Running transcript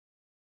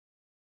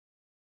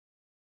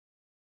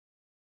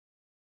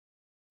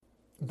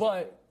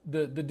But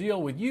the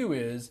deal with you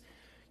is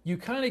you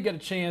kind of get a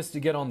chance to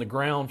get on the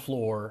ground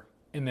floor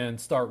and then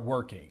start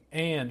working.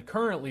 And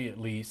currently, at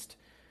least,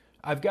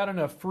 I've got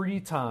enough free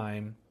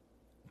time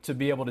to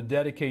be able to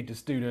dedicate to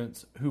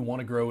students who want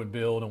to grow and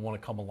build and want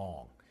to come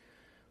along.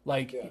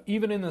 Like, Yeah.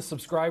 even in the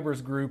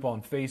subscribers group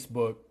on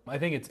Facebook, I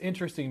think it's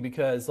interesting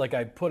because, like,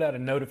 I put out a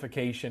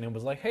notification and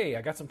was like, hey,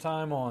 I got some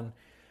time on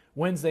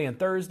Wednesday and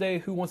Thursday.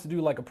 Who wants to do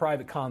like a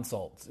private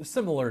consult? It's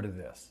similar to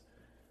this.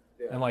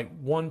 Yeah. And like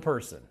one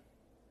person.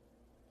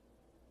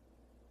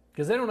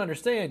 Because they don't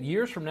understand,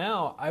 years from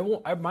now,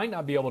 I might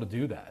not be able to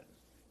do that.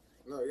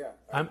 No, yeah.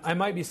 I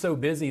might be so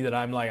busy that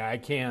I'm like, I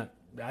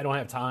don't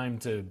have time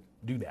to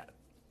do that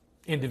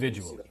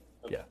individually.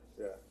 Yeah.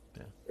 Yeah.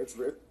 Yeah.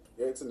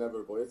 It's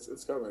inevitable.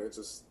 It's coming. It's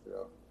just,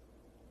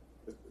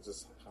 it's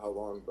just how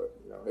long, but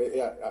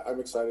I'm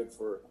excited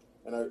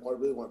and I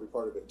really want to be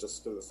part of it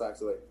just to the fact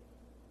that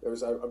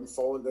I'm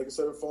following, like I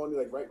said, I'm following you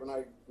like right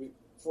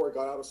before I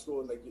got out of school,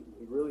 and like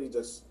you really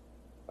just,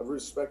 I've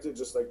respected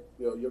just like,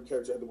 your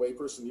character, the way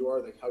person you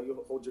are, like how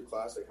you hold your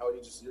class, like how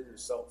you're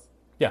yourself.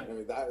 Yeah. I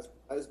mean, that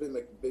has been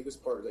like the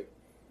biggest part. Like,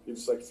 you're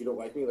just like, if you don't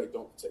like me, like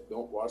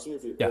don't watch me.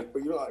 If you, yeah. Like,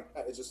 but like,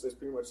 it's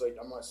pretty much like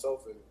I'm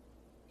myself, and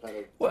kind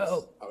of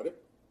well, how it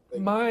is.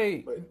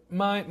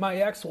 My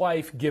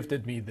ex-wife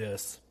gifted me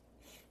this,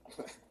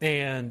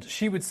 and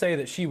she would say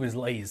that she was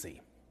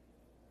lazy.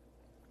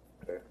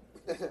 Okay.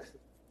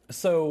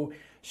 So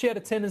she had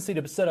a tendency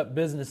to set up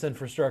business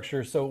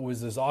infrastructure so it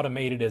was as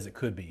automated as it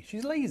could be.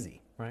 She's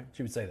lazy, right?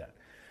 She would say that.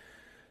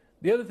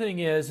 The other thing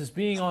is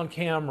being on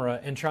camera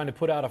and trying to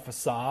put out a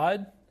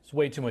facade is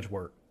way too much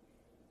work.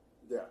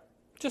 Yeah.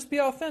 Just be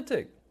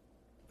authentic.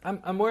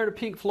 I'm wearing a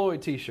Pink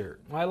Floyd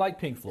t-shirt. I like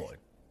Pink Floyd.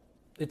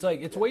 It's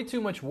like, it's way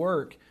too much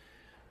work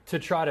to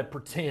try to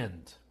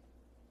pretend.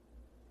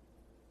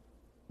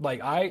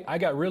 Like, I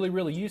got really,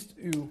 really used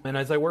to, and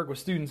as I work with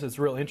students, it's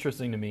real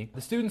interesting to me.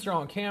 The students are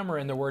on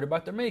camera and they're worried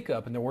about their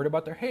makeup and they're worried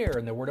about their hair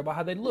and they're worried about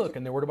how they look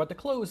and they're worried about the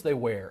clothes they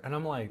wear. And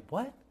I'm like,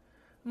 what?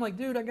 I'm like,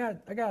 dude, I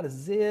got a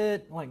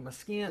zit, like my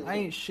skin, I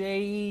ain't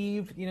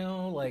shaved,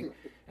 like,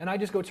 and I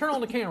just go, turn on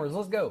the cameras,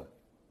 let's go.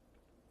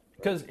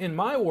 Because in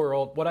my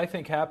world, what I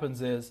think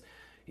happens is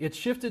it's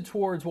shifted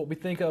towards what we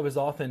think of as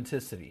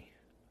authenticity.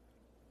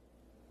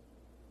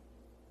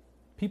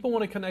 People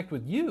want to connect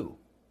with you.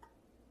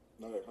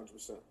 No,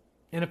 100%.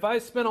 And if I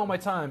spend all my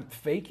time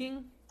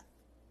faking,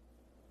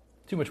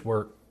 too much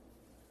work.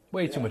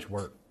 Way too much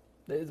work.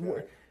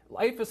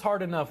 Life is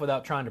hard enough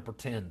without trying to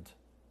pretend.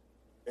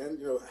 And,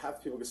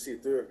 half people can see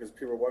it through it because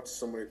people watch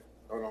so many,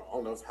 I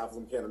don't know if half of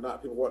them can or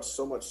not. People watch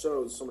so much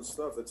shows, so much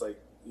stuff that's like,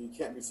 you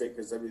can't be fake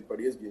because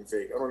everybody is being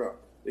fake. I don't know.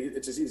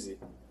 It's just easy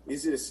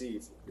to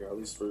see, at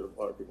least for a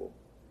lot of people.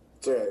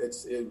 So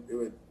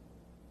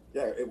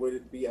it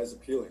would be as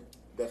appealing,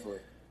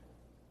 definitely.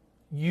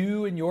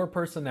 You and your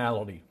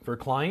personality for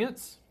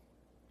clients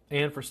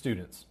and for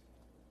students.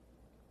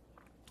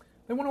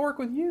 They want to work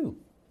with you.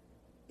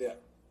 Yeah.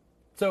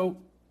 So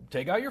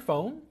take out your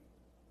phone,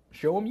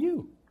 show them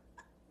you.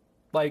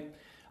 Like,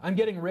 I'm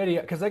getting ready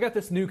because I got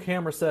this new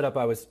camera setup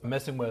I was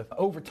messing with.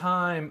 Over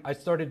time, I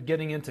started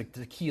getting into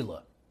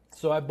tequila.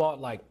 So I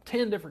bought like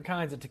 10 different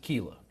kinds of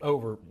tequila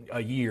over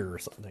a year or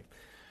something.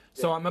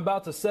 So I'm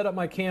about to set up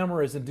my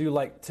cameras and do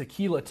like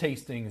tequila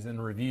tastings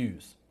and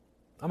reviews.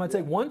 I'm going to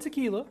take one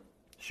tequila,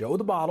 show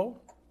the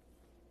bottle,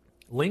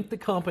 link the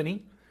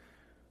company,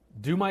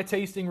 do my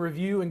tasting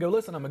review, and go,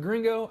 listen, I'm a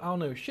gringo. I don't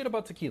know shit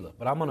about tequila,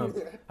 but I'm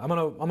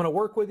gonna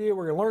work with you.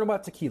 We're gonna learn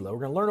about tequila.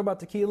 We're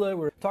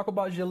gonna talk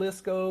about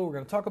Jalisco. We're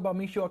gonna talk about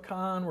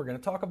Michoacan. We're gonna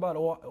talk about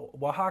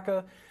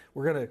Oaxaca.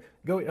 We're gonna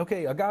go,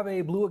 okay,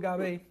 agave, blue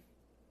agave.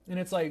 And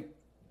it's like,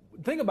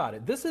 think about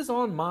it. This is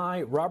on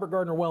my Robert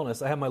Gardner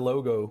Wellness. I have my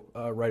logo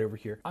right over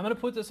here. I'm gonna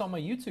put this on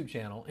my YouTube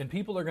channel, and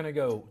people are gonna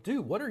go,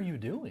 dude, what are you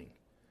doing?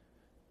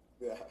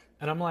 Yeah.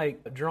 And I'm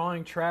like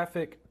drawing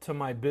traffic to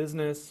my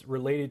business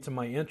related to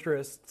my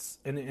interests.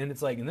 And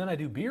it's like, and then I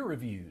do beer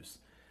reviews.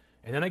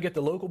 And then I get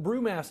the local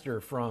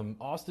brewmaster from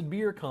Austin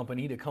Beer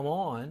Company to come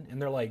on. And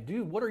they're like,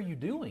 dude, what are you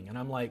doing? And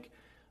I'm like,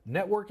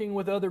 networking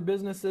with other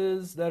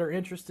businesses that are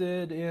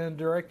interested in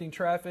directing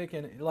traffic.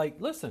 And like,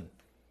 listen,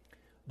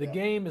 the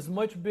game is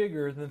much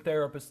bigger than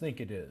therapists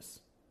think it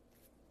is.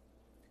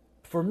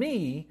 For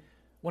me,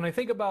 when I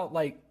think about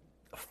like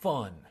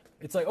fun,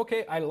 it's like,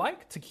 okay, I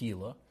like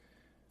tequila.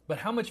 But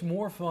how much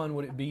more fun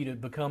would it be to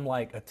become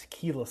like a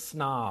tequila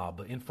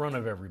snob in front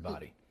of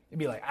everybody? It'd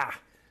be like,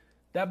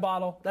 that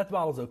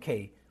bottle's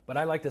okay, but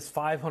I like this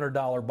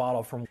 $500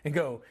 bottle from, and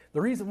go,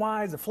 the reason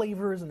why is the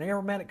flavors and the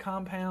aromatic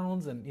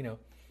compounds and,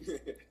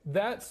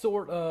 that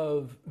sort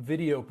of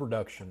video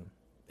production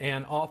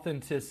and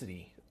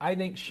authenticity, I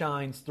think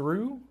shines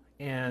through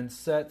and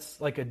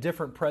sets like a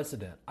different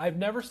precedent. I've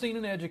never seen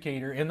an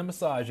educator in the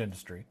massage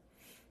industry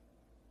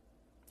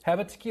have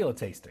a tequila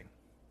tasting.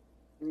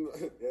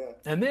 Yeah.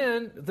 And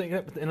then,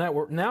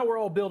 now we're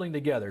all building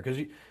together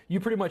because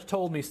you pretty much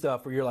told me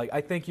stuff where you're like,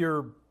 I think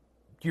you're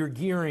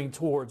gearing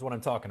towards what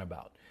I'm talking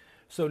about.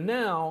 So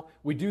now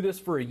we do this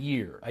for a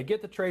year. I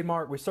get the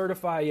trademark, we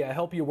certify you, I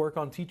help you work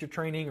on teacher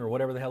training or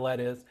whatever the hell that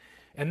is.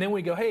 And then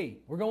we go, hey,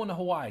 we're going to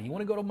Hawaii. You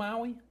want to go to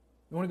Maui?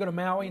 You want to go to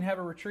Maui and have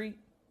a retreat?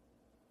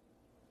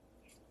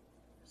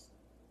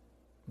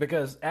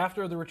 Because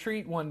after the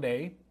retreat one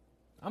day,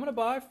 I'm going to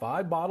buy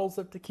 5 bottles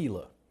of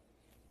tequila.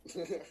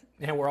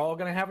 And we're all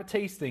going to have a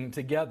tasting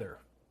together.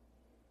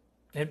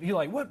 And be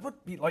like, what?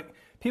 Like,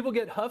 people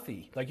get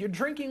huffy. Like, you're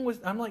drinking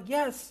with, I'm like,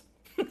 yes.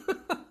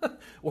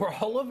 We're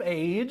all of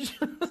age.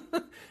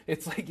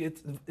 It's like,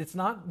 it's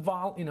not,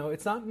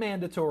 it's not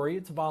mandatory.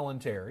 It's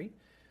voluntary.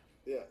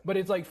 Yeah. But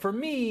it's like, for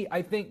me,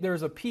 I think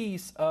there's a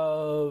piece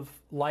of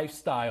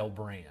lifestyle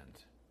brand.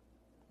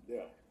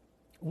 Yeah.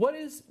 Let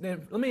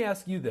me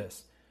ask you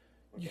this.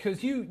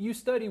 Because you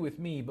study with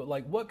me, but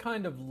like, what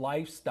kind of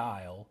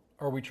lifestyle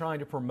are we trying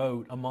to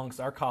promote amongst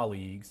our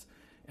colleagues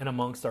and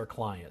amongst our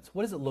clients?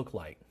 What does it look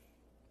like?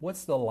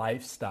 What's the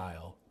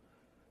lifestyle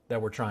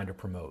that we're trying to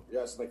promote?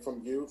 Yes, like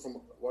from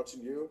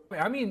watching you.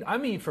 I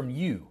mean from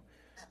you,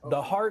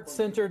 the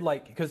heart-centered,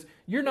 like, because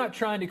you're not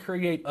trying to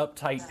create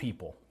uptight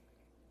people.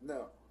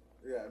 No,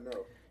 yeah,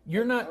 no.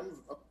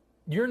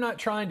 You're not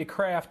trying to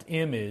craft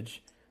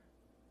image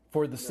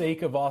for the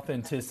sake of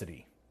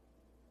authenticity.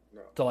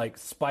 No. To like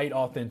spite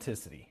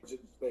authenticity.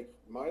 Like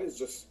mine is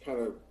just kind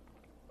of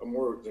a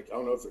more like, I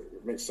don't know if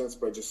it makes sense,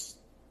 but just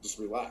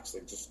relax,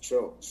 like just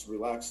chill, just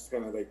relax,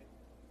 kind of like,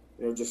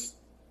 just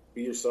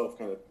be yourself,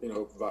 kind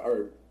of,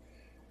 or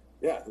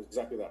yeah,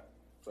 exactly that.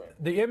 Sorry.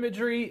 The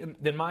imagery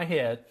in my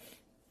head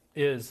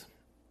is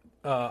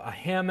a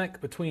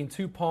hammock between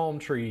 2 palm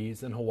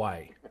trees in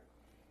Hawaii.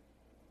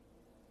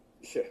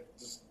 Yeah,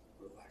 just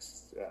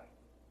relax. Yeah.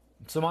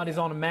 Somebody's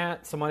on a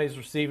mat. Somebody's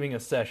receiving a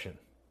session.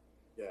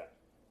 Yeah,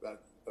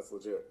 that's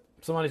legit.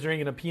 Somebody's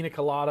drinking a pina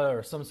colada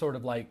or some sort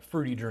of like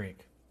fruity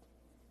drink.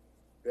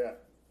 Yeah.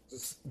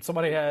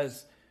 Somebody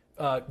has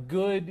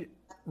good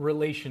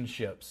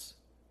relationships,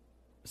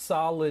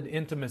 solid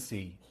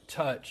intimacy,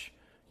 touch,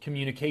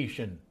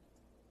 communication,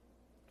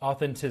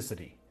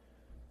 authenticity,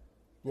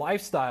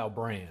 lifestyle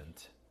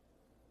brand,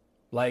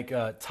 like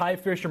Thai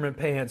fisherman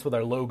pants with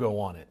our logo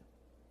on it.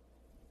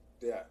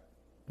 Yeah.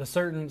 A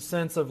certain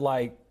sense of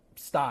like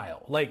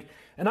style, like,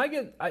 and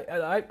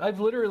I've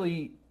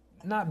literally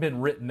not been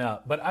written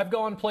up, but I've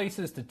gone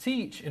places to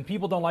teach and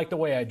people don't like the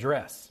way I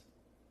dress.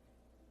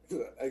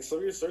 Like some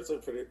of your shirts are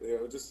pretty,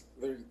 just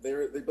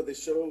but they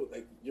show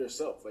like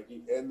yourself, like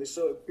and they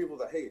show people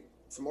that, hey,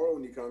 tomorrow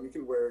when you come, you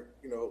can wear,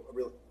 a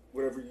real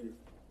whatever you.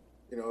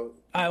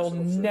 I will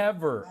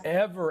never,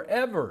 ever,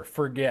 ever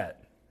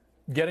forget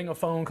getting a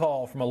phone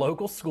call from a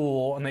local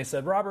school, and they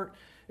said, Robert,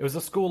 it was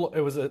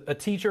a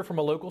teacher from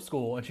a local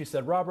school, and she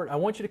said, Robert, I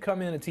want you to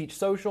come in and teach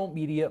social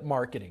media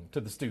marketing to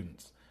the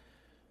students.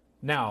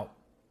 Now,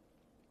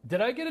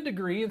 did I get a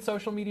degree in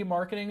social media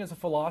marketing as a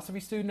philosophy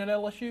student at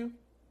LSU?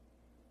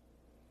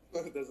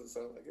 It doesn't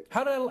sound like it.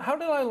 How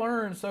did I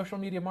learn social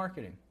media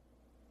marketing?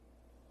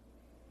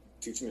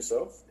 Teaching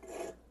yourself?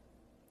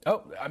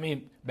 Oh, I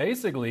mean,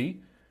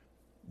 basically,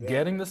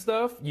 getting the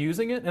stuff,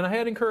 using it, and I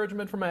had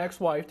encouragement from my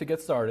ex-wife to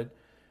get started,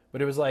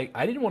 but it was like,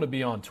 I didn't want to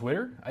be on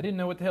Twitter. I didn't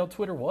know what the hell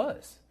Twitter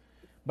was.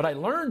 But I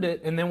learned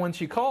it, and then when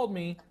she called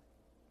me,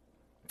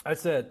 I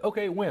said,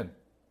 okay, when?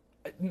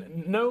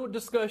 No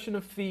discussion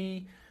of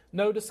fee,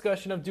 no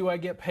discussion of do I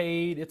get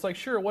paid. It's like,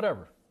 sure,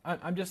 whatever.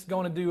 I'm just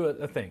going to do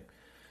a thing.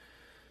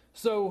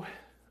 So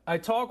I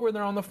talk with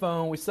her on the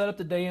phone. We set up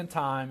the day and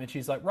time, and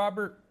she's like,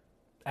 Robert,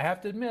 I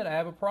have to admit, I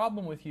have a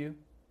problem with you.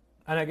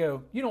 And I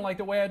go, you don't like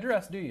the way I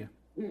dress, do you?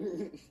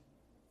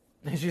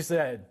 And she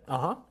said,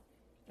 uh-huh.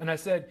 And I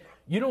said,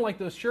 you don't like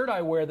the shirt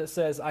I wear that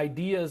says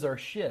ideas are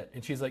shit.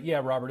 And she's like,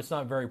 yeah, Robert, it's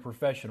not very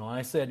professional. And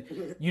I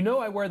said,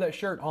 I wear that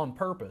shirt on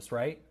purpose,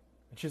 right?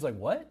 And she's like,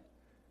 what?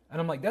 And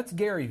I'm like, that's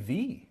Gary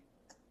Vee.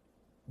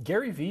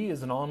 Gary Vee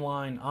is an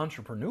online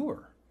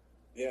entrepreneur.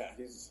 Yeah,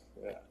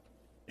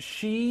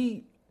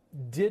 She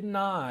did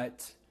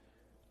not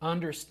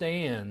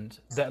understand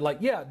that, like,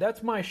 yeah,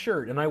 that's my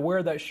shirt, and I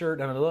wear that shirt,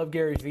 and I love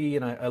Gary Vee,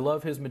 and I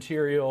love his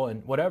material,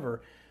 and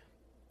whatever.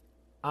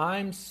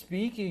 I'm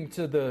speaking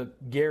to the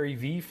Gary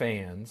Vee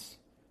fans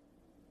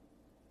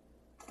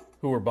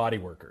who are body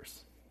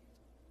workers.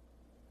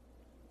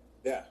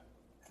 Yeah.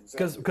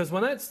 Exactly. Because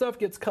when that stuff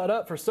gets cut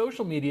up for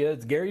social media,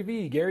 it's Gary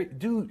Vee.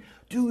 Dude,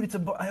 it's a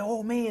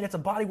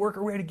body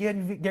worker wearing a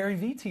Gary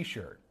Vee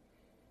t-shirt.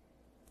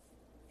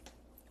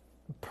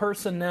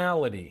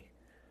 Personality.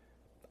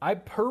 I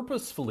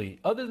purposefully,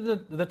 other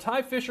than the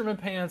Thai fisherman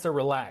pants are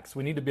relaxed,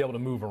 we need to be able to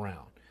move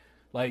around.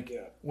 Like,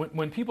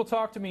 when people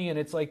talk to me and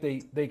it's like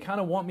they kind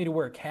of want me to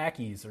wear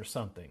khakis or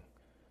something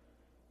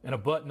and a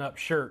button-up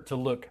shirt to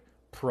look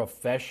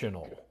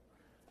professional.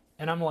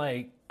 And I'm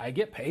like, I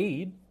get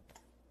paid.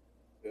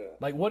 Yeah.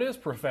 Like, what is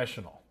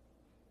professional?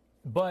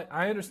 But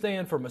I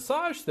understand for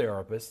massage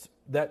therapists,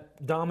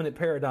 that dominant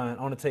paradigm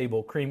on a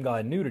table, cream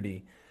guy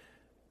nudity,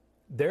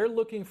 they're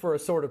looking for a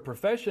sort of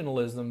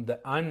professionalism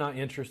that I'm not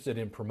interested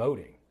in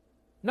promoting.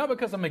 Not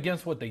because I'm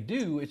against what they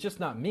do, it's just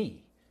not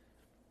me.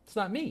 It's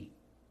not me.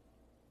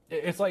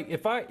 It's like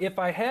if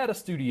I had a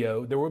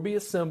studio, there would be a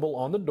symbol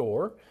on the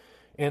door,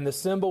 and the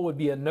symbol would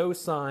be a no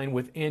sign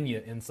with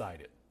Enya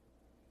inside it.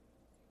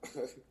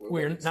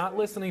 We're not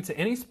listening to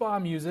any spa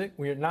music.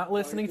 We're not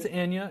listening to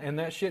Enya, and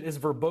that shit is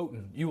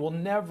verboten. You will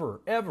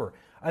never, ever.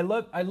 I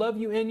love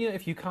you, Enya.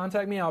 If you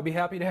contact me, I'll be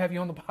happy to have you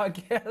on the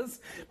podcast,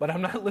 but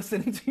I'm not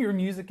listening to your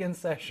music in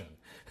session.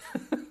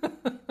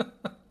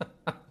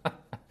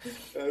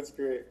 That's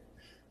great.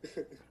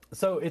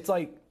 So it's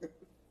like,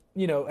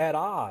 at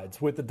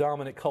odds with the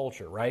dominant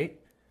culture, right?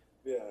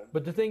 Yeah.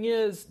 But the thing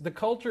is, the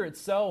culture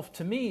itself,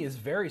 to me, is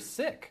very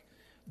sick.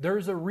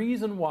 There's a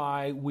reason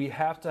why we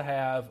have to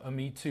have a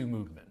Me Too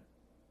movement.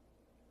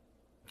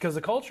 Because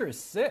the culture is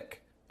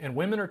sick, and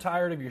women are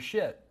tired of your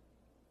shit.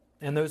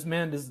 And those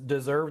men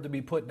deserve to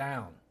be put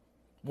down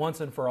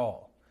once and for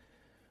all.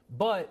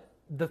 But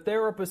the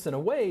therapists, in a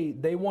way,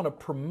 they want to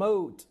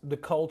promote the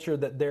culture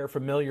that they're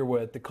familiar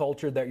with, the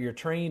culture that you're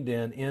trained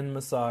in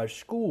massage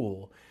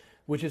school,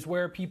 which is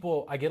where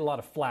I get a lot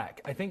of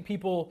flack. I think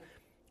people,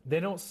 they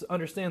don't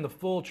understand the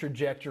full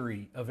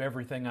trajectory of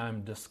everything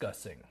I'm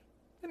discussing.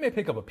 They may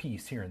pick up a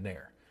piece here and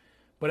there,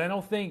 but I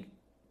don't think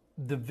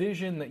the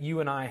vision that you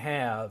and I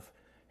have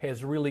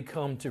has really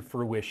come to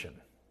fruition.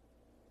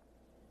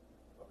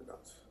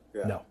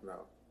 Yeah, no.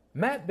 No.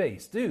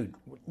 Mat-based, dude,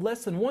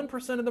 less than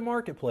 1% of the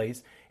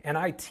marketplace, and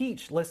I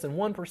teach less than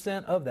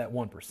 1% of that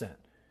 1%.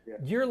 Yeah.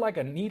 You're like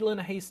a needle in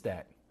a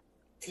haystack.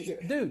 Yeah.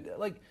 Dude,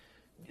 like,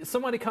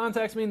 somebody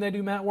contacts me and they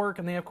do mat work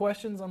and they have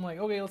questions, I'm like,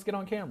 okay, let's get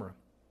on camera.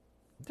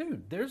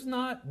 Dude, there's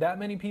not that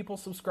many people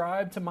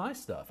subscribe to my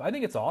stuff. I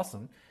think it's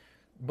awesome.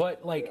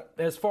 But,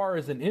 as far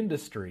as an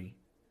industry,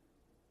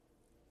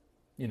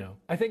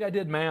 I think I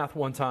did math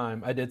one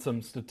time. I did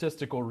some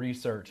statistical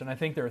research, and I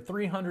think there are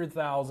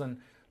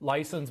 300,000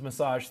 licensed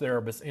massage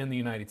therapists in the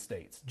United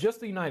States.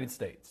 Just the United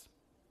States.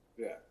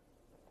 Yeah.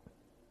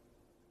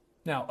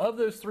 Now, of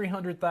those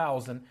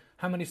 300,000,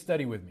 how many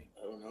study with me?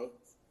 I don't know.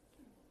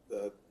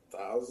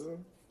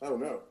 1,000? I don't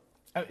know.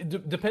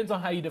 It depends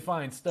on how you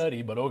define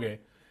study, but okay.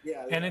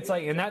 Yeah. And it's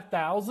and that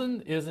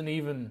 1,000 isn't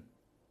even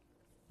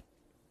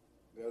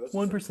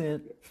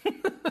 1%.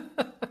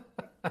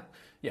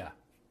 Yeah.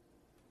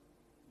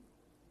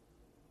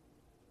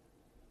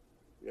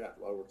 Yeah,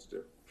 a lot of work to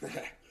do.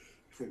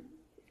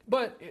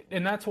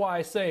 And that's why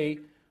I say,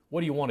 what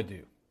do you want to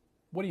do?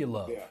 What do you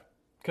love? Yeah.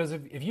 Because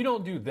if you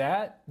don't do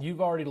that, you've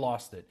already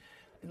lost it.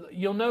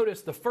 You'll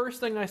notice the first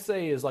thing I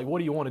say is what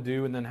do you want to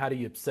do? And then how do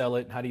you sell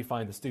it? How do you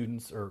find the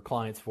students or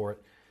clients for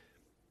it?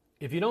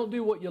 If you don't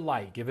do what you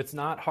like, if it's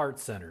not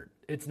heart-centered,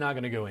 it's not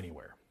going to go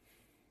anywhere.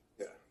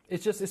 Yeah.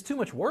 It's too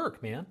much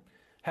work, man.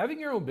 Having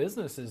your own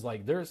business is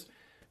I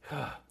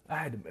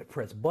had to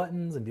press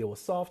buttons and deal with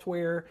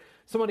software.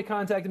 Somebody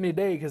contacted me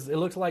today because it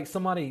looks like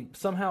somebody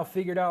somehow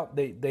figured out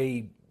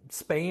they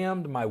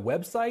spammed my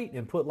website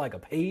and put a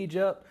page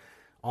up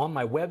on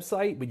my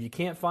website, but you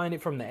can't find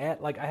it from the ad.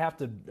 I have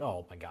to,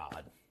 oh my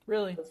God,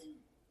 really?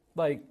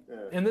 Yeah.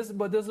 And this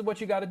is what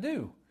you got to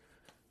do.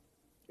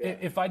 Yeah.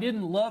 If I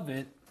didn't love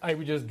it, I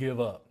would just give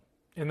up.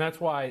 And that's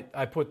why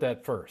I put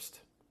that first.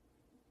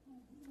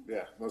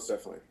 Yeah, most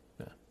definitely.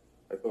 Yeah.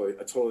 I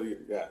totally,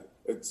 yeah.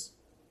 It's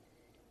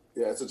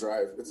a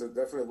drive. It's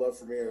definitely a love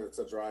for me. It's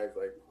a drive.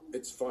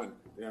 It's fun.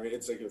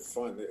 It's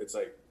fun. It's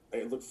I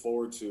look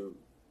forward to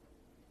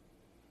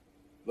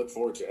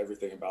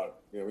everything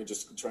about it.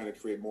 Just trying to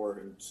create more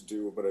and to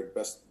do, but I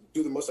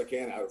do the most I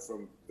can out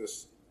from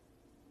this,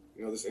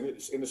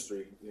 this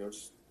industry.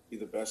 Just be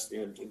the best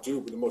and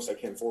do the most I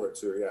can for it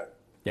too. Yeah.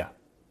 Yeah.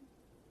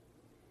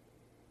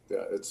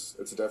 Yeah. It's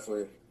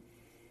definitely,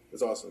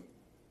 it's awesome.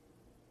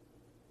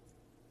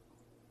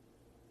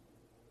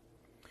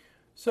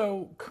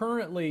 So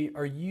currently,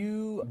 are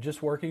you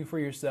just working for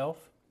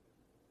yourself?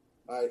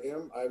 I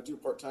am. I do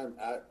part-time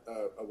at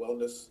a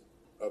wellness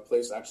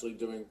place, actually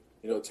doing,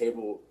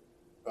 table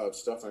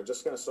stuff. And I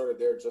just kind of started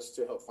there just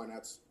to help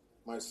finance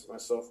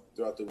myself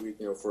throughout the week,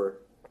 to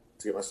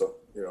get myself,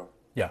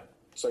 Yeah.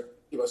 So I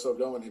keep myself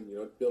going and,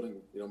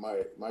 building,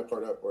 my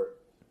part up or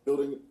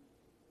building,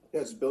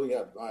 my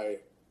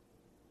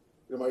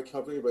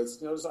company, but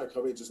it's, it's not a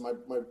company, just my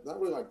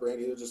not really my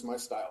brand either, just my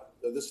style,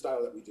 this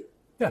style that we do.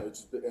 Yeah.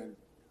 And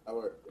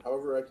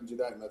however I can do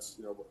that, and that's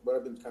what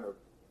I've been kind of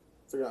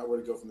figuring out where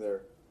to go from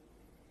there.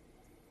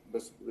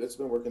 But it's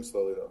been working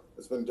slowly though.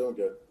 It's been doing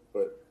good,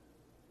 but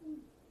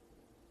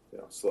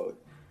slowly.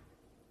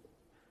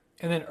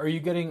 And then, are you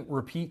getting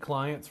repeat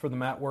clients for the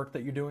mat work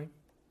that you're doing?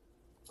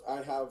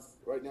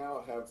 Right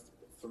now I have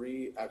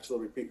 3 actual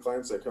repeat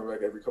clients that come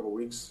back every couple of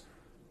weeks.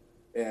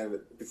 And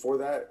before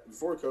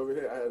COVID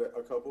hit, I had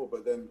a couple,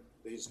 but then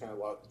they just kind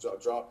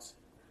of dropped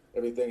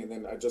everything, and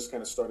then I just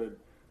kind of started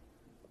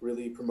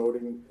really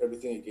promoting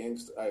everything again.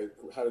 I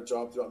had a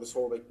job throughout this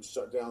whole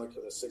shut down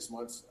 6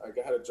 months. I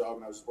had a job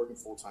and I was working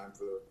full time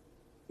for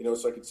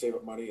so I could save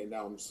up money. And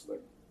now I'm just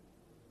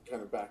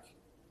kind of back,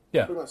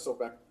 putting myself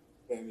back.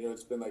 And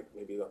it's been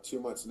maybe about 2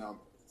 months now. I'm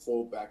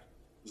full back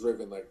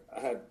driven. I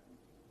had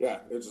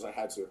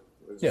to.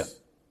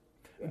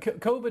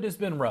 COVID has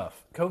been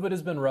rough. COVID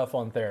has been rough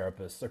on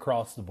therapists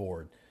across the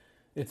board.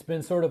 It's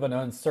been sort of an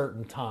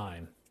uncertain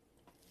time.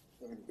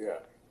 Yeah,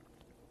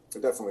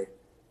 definitely.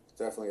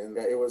 And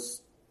it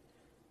was,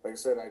 like I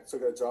said, I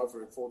took a job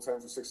for full time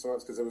for 6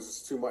 months because it was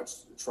just too much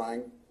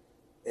trying,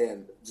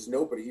 and just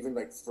nobody, even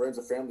like friends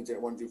or family,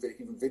 didn't want to do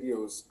even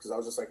videos because I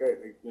was just like, hey,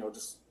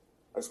 just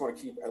I just want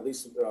to keep at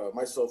least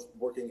myself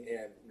working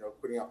and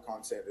putting out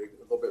content a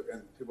little bit,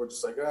 and people are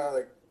just like,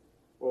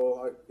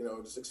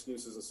 just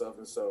excuses and stuff.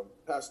 And so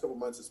past couple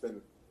months, it's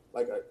been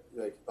like I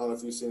don't know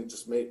if you've seen it,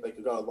 just made like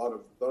you got a lot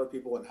of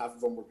people, and half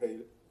of them were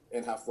paid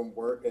and half of them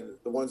weren't, and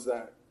the ones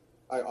that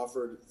I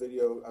offered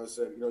video, I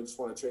said, just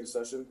want to trade a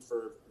session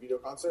for video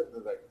content. And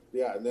they're like,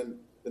 yeah. And then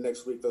the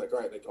next week, they're like, all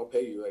right, like, I'll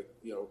pay you. Like,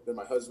 then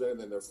my husband and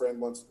then their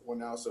friend wants one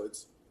now. So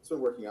it's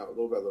been working out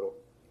little by little.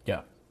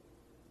 Yeah.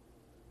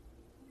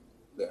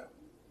 Yeah.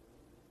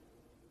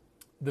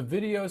 The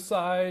video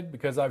side,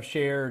 because I've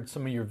shared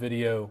some of your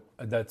video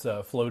that's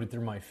floated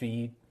through my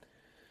feed.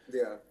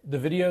 Yeah. The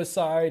video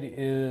side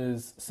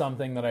is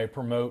something that I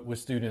promote with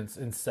students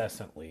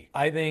incessantly.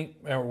 I think,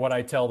 or what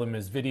I tell them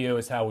is video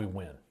is how we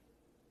win.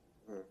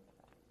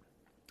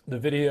 The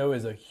video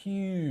is a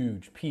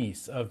huge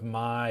piece of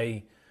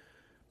my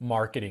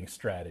marketing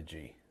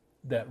strategy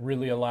that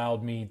really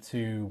allowed me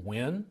to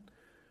win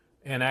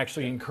and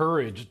actually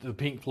encourage the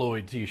Pink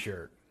Floyd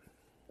t-shirt.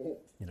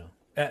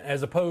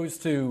 As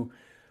opposed to,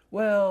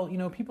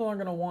 people aren't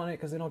going to want it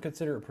because they don't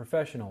consider it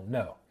professional.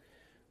 No.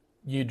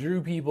 You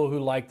drew people who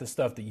liked the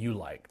stuff that you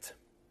liked.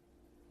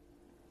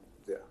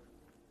 Yeah.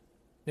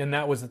 And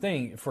that was the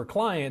thing. For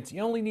clients,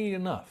 you only need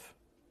enough.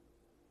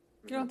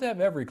 You don't have to have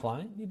every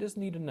client. You just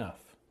need enough.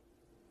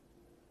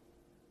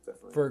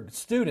 Definitely. For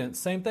students,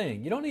 same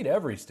thing. You don't need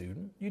every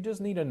student. You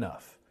just need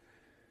enough.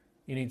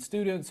 You need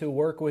students who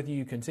work with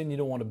you, continue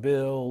to want to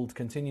build,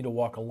 continue to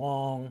walk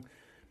along.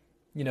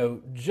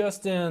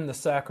 Just in the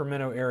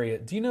Sacramento area.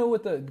 Do you know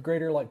what the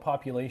greater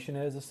population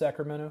is of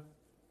Sacramento?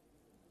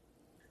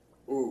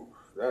 Ooh,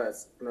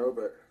 but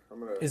I'm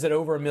gonna. Is it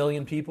over 1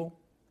 million people?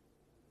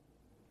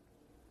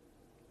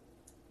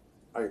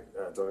 I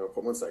don't know.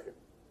 Put 1 second.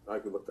 I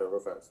could look that real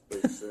fast.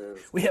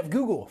 We have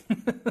Google.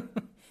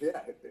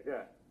 Yeah.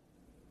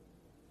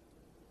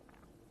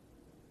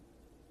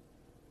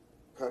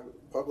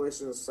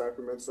 Population of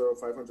Sacramento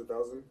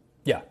 500,000.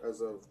 Yeah. As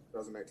of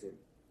 2019.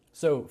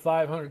 So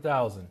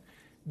 500,000.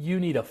 You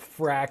need a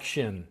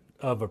fraction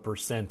of a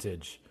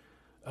percentage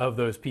of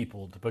those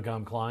people to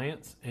become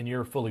clients, and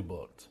you're fully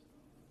booked.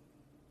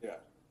 Yeah.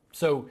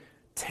 So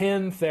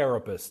 10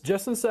 therapists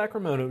just in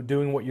Sacramento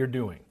doing what you're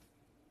doing.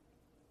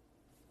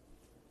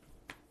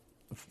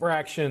 A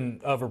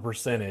fraction of a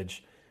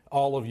percentage,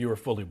 all of you are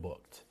fully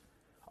booked.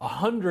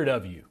 100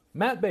 of you,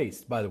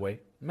 Matt-based, by the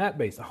way,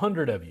 Matt-based,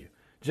 100 of you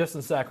just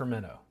in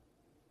Sacramento.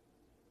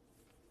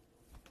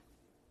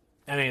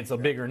 I mean, it's a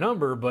bigger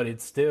number, but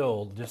it's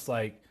still just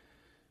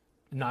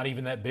not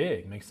even that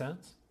big. Make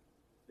sense?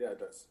 Yeah, it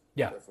does.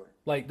 Yeah.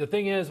 Definitely. The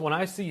thing is, when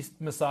I see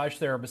massage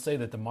therapists say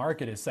that the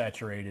market is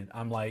saturated,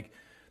 I'm like,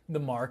 the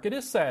market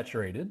is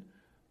saturated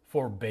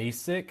for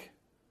basic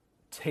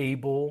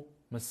table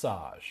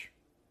massage.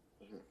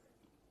 Mm-hmm.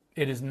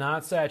 It is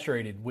not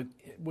saturated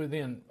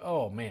within,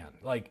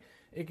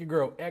 it could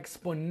grow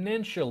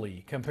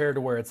exponentially compared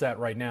to where it's at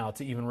right now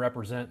to even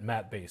represent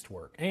mat-based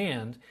work.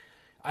 And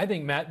I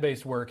think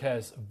mat-based work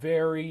has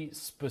very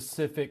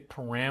specific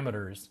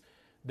parameters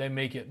that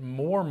make it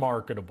more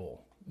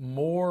marketable,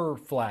 more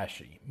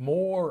flashy,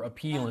 more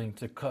appealing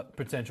to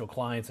potential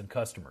clients and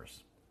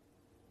customers.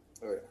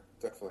 Oh, yeah,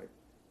 definitely.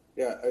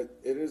 Yeah,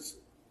 it is.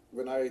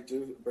 When I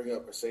do bring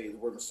up or say the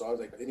word massage,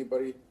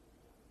 anybody,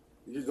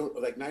 you don't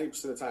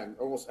 90% of the time,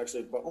 almost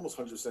 100%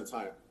 of the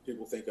time,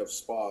 people think of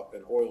spa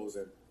and oils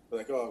and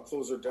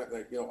clothes are down,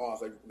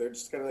 off. They're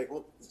just kind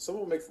of some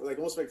will make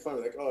almost make fun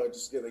of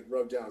just get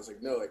rubbed down. It's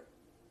no,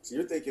 so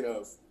you're thinking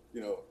of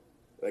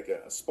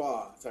a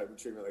spa type of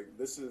treatment.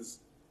 This is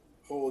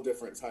whole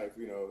different type.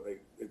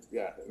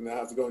 And I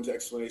have to go into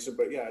explanation,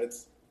 but yeah,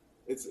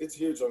 it's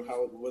huge on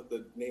what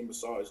the name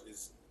massage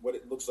is, what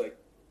it looks like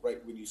right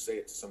when you say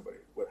it to somebody,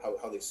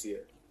 how they see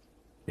it.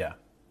 Yeah.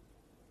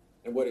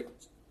 And what it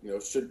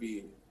should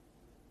be,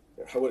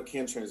 what it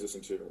can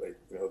transition to.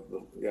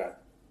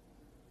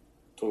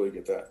 Totally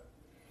get that.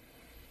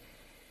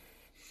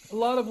 A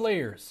lot of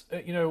layers,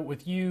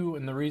 with you,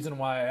 and the reason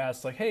why I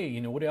asked, hey,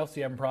 what else are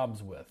you having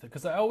problems with?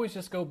 Because I always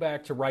just go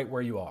back to right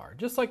where you are.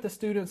 Just like the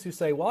students who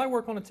say, well, I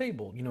work on a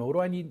table. What do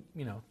I need?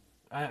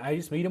 I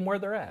just meet them where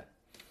they're at.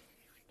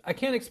 I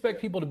can't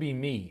expect people to be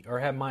me or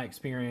have my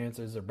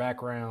experiences or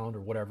background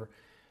or whatever.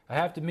 I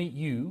have to meet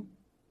you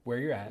where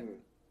you're at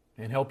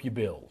and help you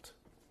build.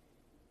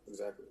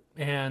 Exactly.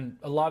 And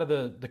a lot of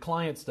the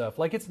client stuff,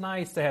 it's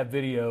nice to have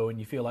video and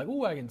you feel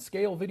I can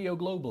scale video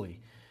globally.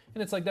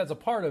 And it's that's a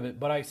part of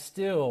it, but I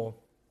still,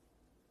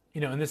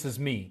 and this is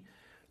me.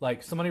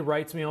 Somebody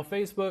writes me on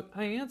Facebook,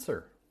 I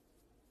answer.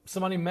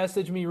 Somebody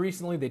messaged me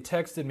recently, they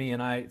texted me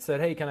and I said,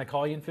 hey, can I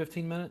call you in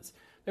 15 minutes?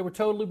 They were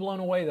totally blown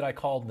away that I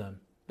called them.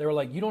 They were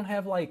like, you don't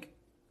have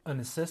an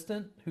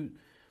assistant who,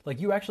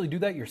 you actually do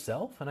that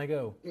yourself? And I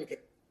go,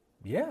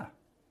 yeah.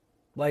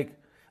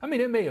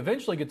 It may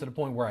eventually get to the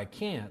point where I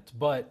can't,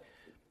 but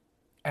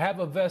I have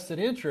a vested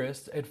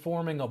interest at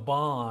forming a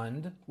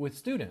bond with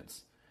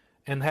students.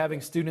 and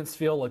having students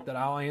feel like that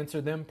I'll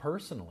answer them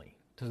personally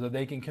so that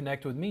they can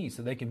connect with me,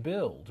 so they can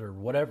build or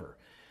whatever.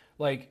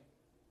 Like,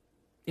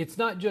 it's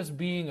not just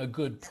being a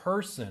good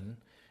person,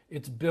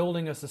 it's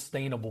building a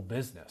sustainable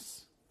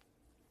business.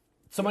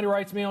 Somebody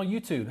writes me on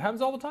YouTube. It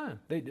happens all the time.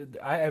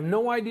 I have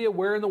no idea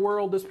where in the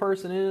world this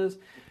person is.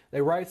 They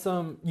write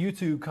some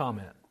YouTube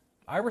comment.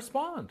 I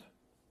respond.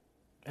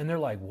 And they're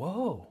like,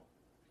 whoa,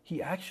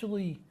 he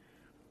actually...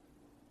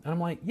 And I'm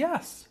like,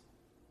 yes.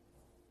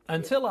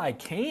 Until I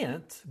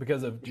can't,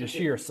 because of just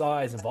sheer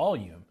size and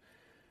volume.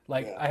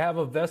 Like, I have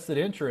a vested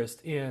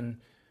interest in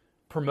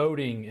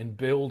promoting and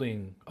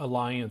building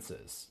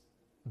alliances,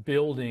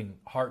 building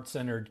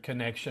heart-centered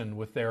connection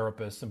with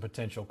therapists and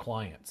potential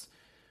clients,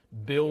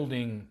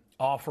 building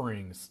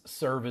offerings,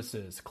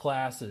 services,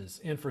 classes,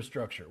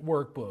 infrastructure,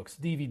 workbooks,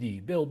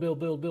 DVD, build.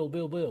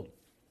 Oh,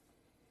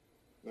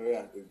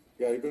 yeah,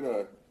 you've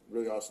been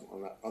really awesome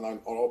on that, on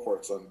all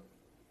parts, on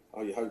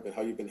how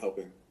you've been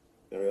helping.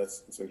 I mean,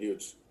 it's been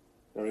huge.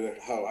 I mean,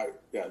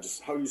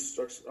 just how you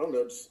structure. I don't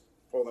know, just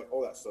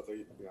all that stuff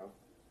that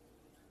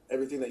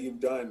everything that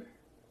you've done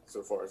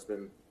so far has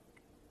been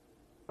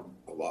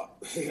a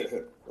lot,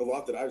 a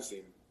lot that I've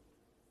seen.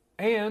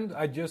 And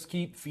I just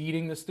keep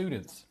feeding the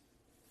students.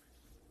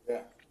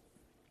 Yeah.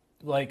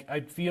 Like, I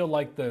feel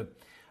like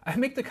I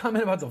make the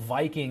comment about the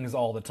Vikings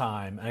all the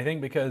time. And I think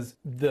because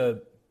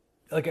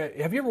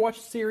have you ever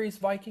watched the series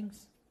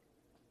Vikings?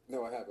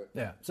 No, I haven't.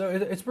 Yeah. So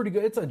it's pretty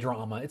good. It's a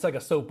drama. It's like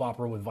a soap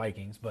opera with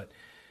Vikings, but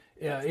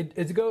yeah,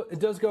 it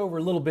does go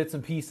over little bits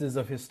and pieces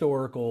of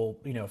historical,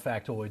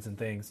 factoids and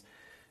things.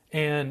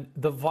 And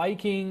the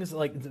Vikings,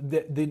 like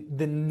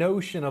the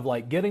notion of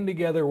like getting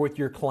together with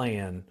your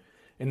clan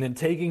and then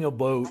taking a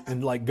boat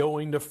and like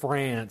going to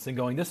France and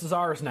going, this is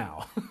ours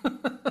now.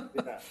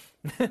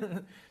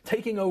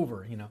 Taking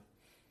over,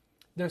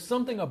 There's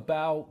something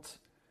about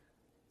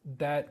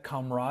that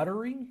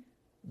camaraderie,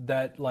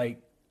 that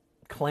like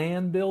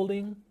clan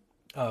building,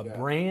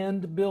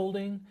 brand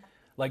building.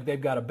 Like,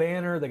 they've got a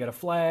banner, they got a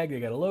flag, they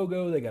got a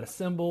logo, they got a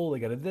symbol, they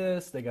got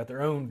they got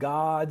their own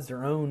gods,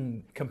 their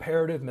own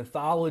comparative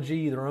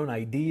mythology, their own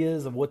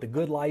ideas of what the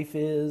good life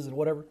is and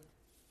whatever.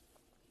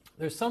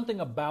 There's something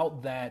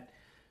about that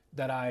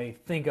I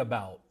think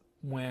about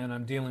when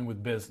I'm dealing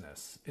with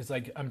business. It's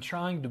like I'm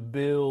trying to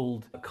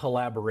build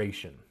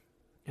collaboration.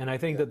 And I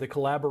think that the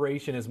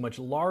collaboration is much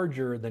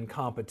larger than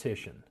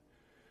competition.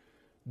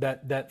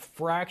 That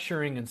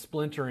fracturing and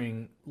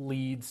splintering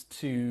leads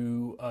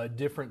to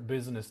different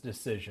business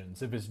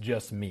decisions if it's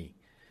just me.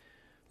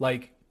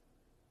 Like,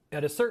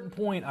 at a certain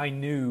point, I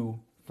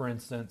knew, for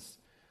instance,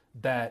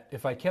 that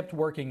if I kept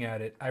working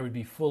at it, I would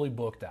be fully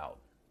booked out.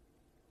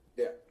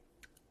 Yeah.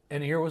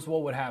 And here was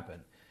what would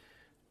happen.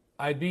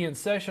 I'd be in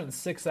session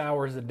 6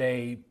 hours a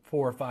day,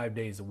 4 or 5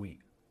 days a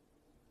week.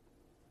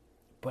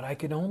 But I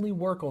could only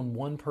work on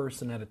one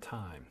person at a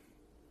time.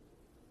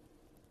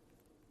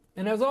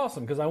 And that was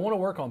awesome because I want to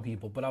work on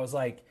people. But I was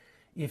like,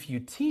 if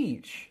you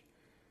teach,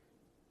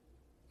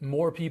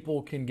 more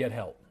people can get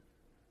help.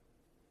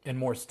 And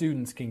more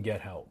students can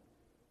get help.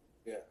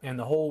 Yeah. And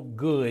the whole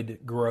good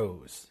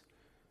grows.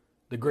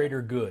 The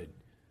greater good.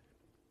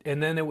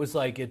 And then it was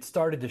like it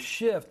started to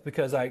shift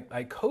because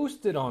I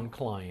coasted on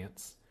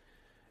clients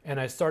and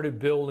I started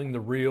building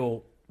the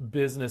real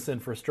business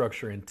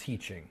infrastructure in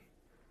teaching.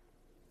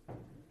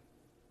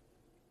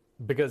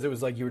 Because it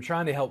was like you were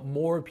trying to help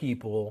more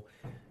people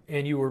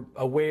and you were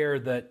aware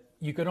that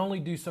you could only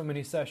do so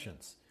many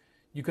sessions.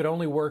 You could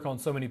only work on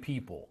so many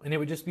people. And it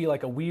would just be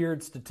like a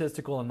weird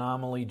statistical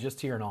anomaly just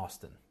here in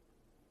Austin.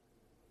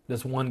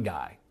 This one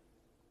guy.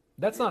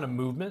 That's not a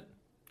movement.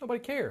 Nobody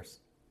cares.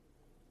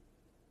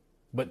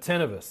 But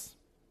 10 of us.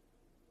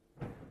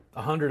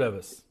 100 of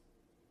us.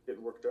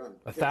 Getting work done.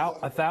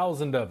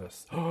 1,000 of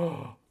us.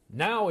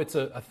 Now it's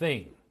a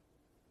thing.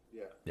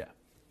 Yeah. Yeah.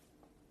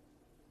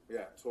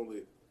 Yeah,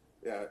 totally.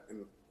 Yeah,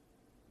 and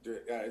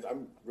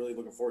I'm really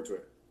looking forward to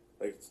it.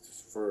 Like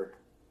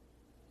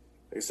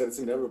I said, it's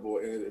inevitable,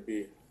 and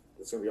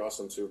it's going to be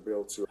awesome to be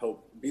able to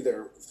help be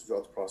there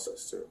throughout the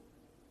process too.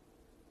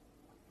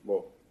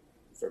 Well,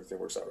 if everything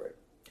works out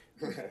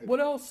right. What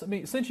else? I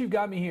mean, since you've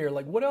got me here,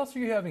 like, what else are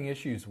you having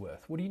issues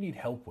with? What do you need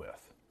help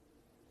with?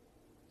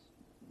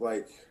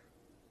 Like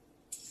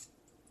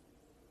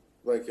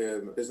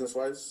business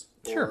wise,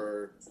 Sure.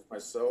 or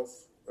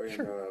myself, and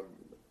Sure.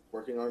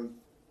 Working on.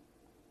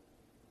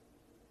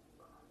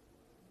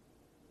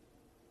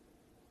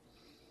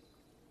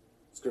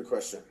 It's a good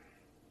question.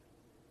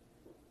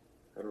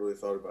 I haven't really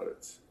thought about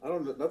it. I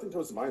don't know. Nothing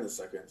comes to mind in a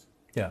second.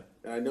 Yeah.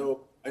 And I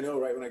know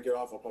right when I get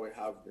off, I'll probably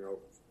have, a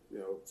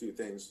few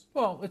things.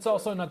 Well, it's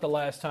also not the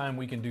last time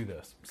we can do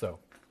this, so.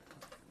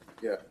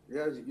 Yeah.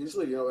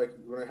 Usually, like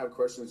when I have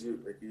questions, you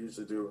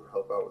usually do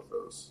help out with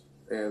those,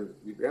 and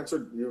you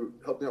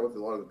helped me out with a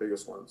lot of the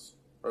biggest ones.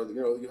 Or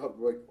you help,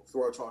 like,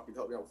 through our talk, you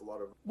helped me out with a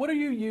lot of. What are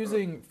you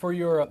using for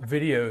your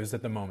videos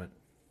at the moment?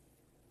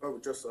 Oh,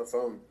 just a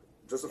phone,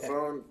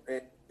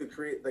 and to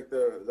create like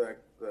the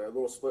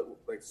little split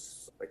like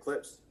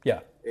clips. Yeah.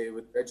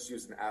 I just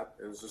used an app.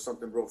 It was just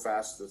something real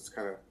fast. It's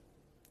kind of.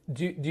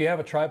 Do you have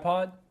a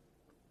tripod?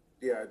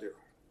 Yeah, I do.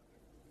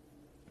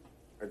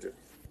 I do.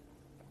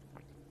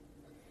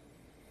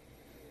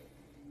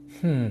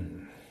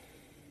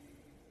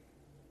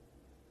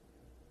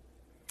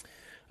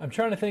 I'm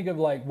trying to think of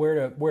like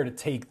where to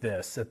take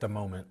this at the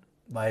moment.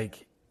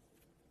 Like,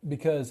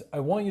 because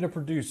I want you to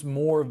produce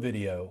more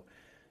video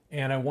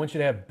and I want you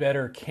to have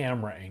better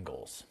camera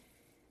angles.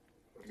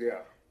 Yeah.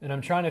 And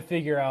I'm trying to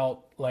figure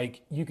out,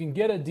 like, you can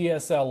get a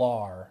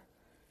DSLR,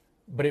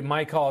 but it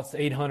might cost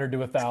 $800 to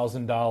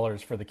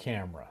 $1,000 for the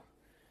camera.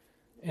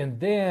 And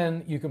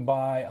then you can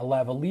buy a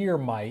lavalier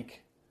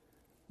mic,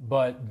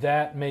 but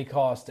that may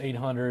cost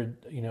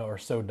 $800, or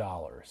so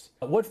dollars.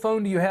 What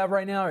phone do you have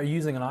right now? Are you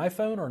using an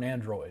iPhone or an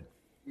Android?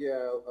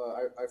 Yeah,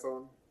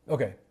 iPhone.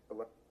 Okay.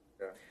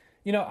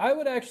 Yeah. I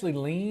would actually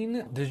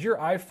lean. Does your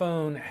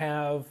iPhone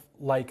have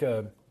like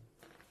an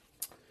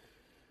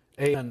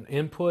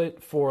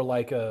input for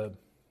like a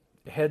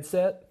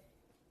headset?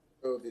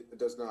 Oh, it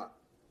does not.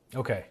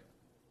 Okay.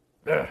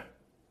 Ugh.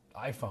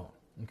 iPhone.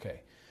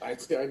 Okay. I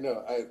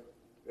know.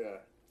 Yeah.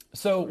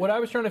 So what I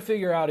was trying to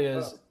figure out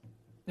is,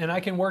 and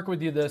I can work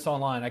with you this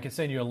online. I can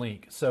send you a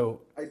link.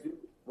 So I do.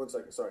 1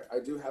 second. Sorry, I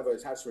do have an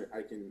attachment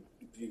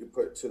you can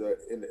put to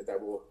that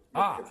will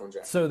headphone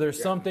jack. So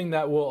there's something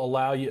that will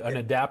allow you an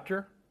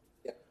adapter.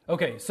 Yeah.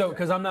 Okay. So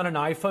because I'm not an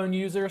iPhone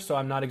user, so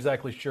I'm not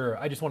exactly sure.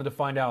 I just wanted to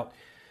find out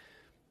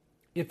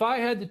if I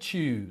had to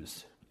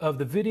choose of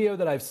the video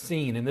that I've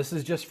seen, and this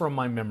is just from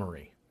my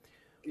memory.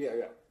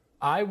 Yeah.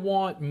 I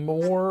want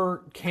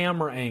more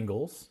camera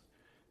angles,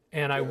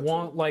 and I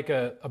want like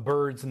a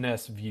bird's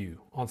nest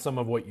view on some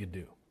of what you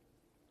do.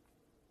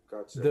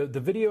 Gotcha. The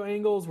video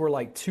angles were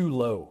like too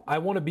low. I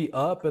want to be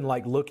up and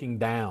like looking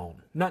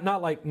down,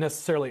 not like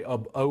necessarily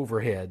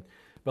overhead,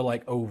 but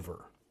like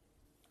over.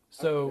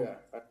 So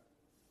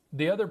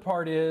the other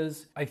part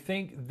is, I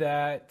think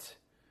that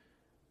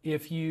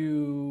if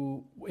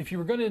you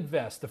were going to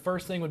invest, the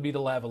first thing would be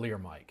the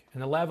lavalier mic.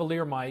 And the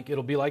lavalier mic,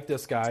 it'll be like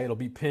this guy. It'll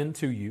be pinned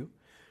to you,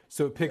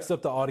 so it picks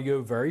up the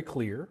audio very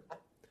clear.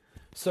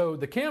 So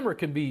the camera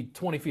can be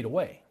 20 feet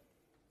away,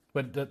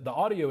 but the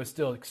audio is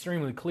still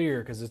extremely clear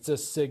because it's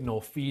just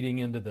signal feeding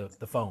into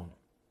the phone.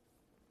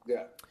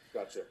 Yeah,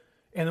 gotcha.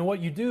 And then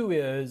what you do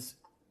is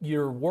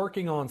you're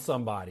working on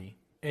somebody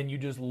and you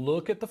just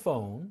look at the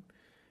phone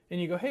and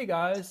you go, hey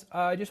guys,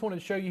 I just wanted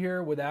to show you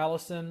here with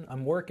Allison.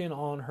 I'm working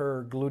on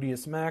her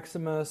gluteus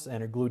maximus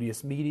and her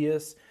gluteus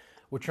medius.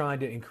 We're trying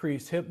to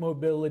increase hip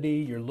mobility.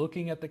 You're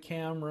looking at the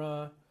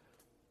camera.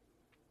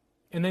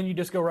 And then you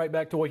just go right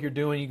back to what you're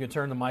doing. You can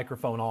turn the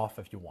microphone off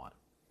if you want.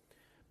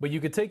 But you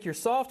could take your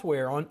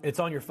software, it's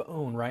on your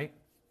phone, right?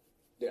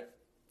 Yeah.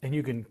 And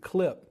you can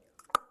clip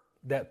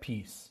that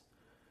piece.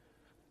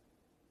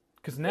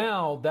 Because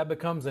now that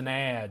becomes an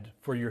ad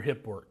for your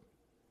hip work.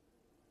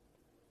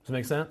 Does that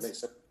make sense? Makes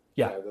sense.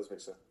 Yeah, it does make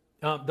sense.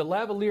 The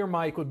lavalier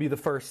mic would be the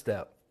first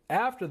step.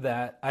 After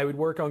that, I would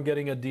work on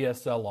getting a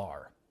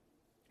DSLR.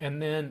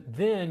 And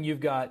then you've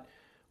got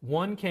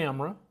one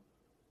camera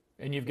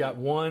and you've got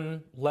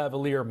one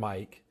lavalier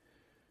mic.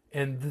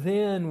 And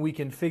then we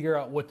can figure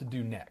out what to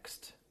do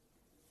next.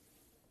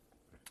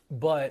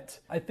 But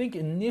I think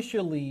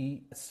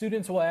initially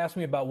students will ask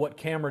me about what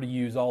camera to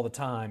use all the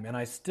time. And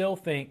I still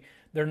think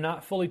they're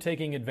not fully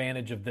taking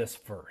advantage of this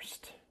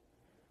first.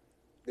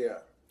 Yeah.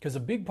 Because a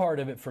big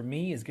part of it for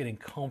me is getting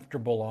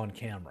comfortable on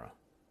camera.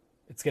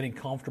 It's getting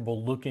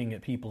comfortable looking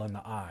at people in the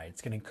eye.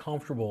 It's getting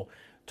comfortable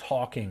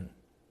talking.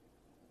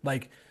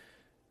 Like,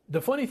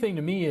 the funny thing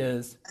to me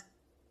is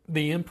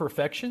the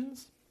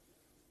imperfections.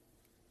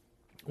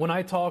 When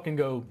I talk and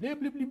go, blah,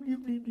 blah, blah, blah,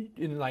 blah,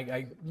 and like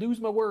I lose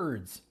my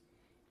words.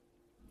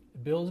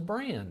 Bill's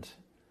brand.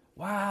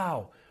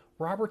 Wow,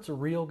 Robert's a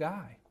real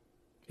guy.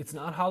 It's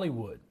not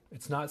Hollywood.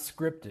 It's not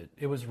scripted.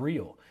 It was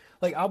real.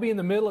 Like, I'll be in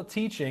the middle of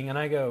teaching and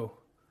I go,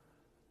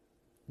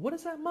 what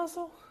is that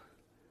muscle?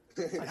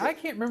 Like, I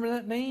can't remember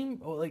that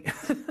name. Like,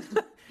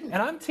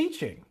 and I'm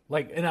teaching.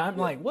 Like, and I'm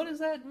like, what is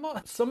that?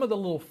 Some of the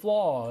little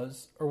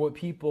flaws are what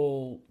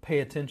people pay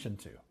attention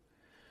to.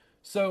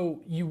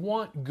 So you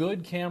want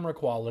good camera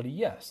quality,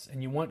 yes.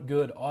 And you want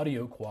good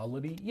audio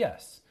quality,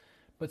 yes.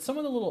 But some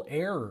of the little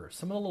errors,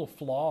 some of the little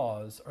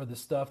flaws are the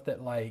stuff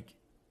that like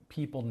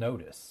people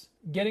notice.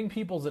 Getting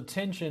people's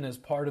attention is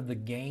part of the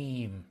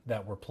game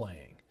that we're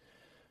playing.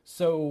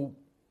 So,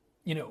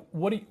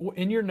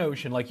 in your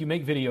notion, like you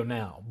make video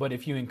now, but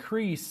if you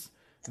increase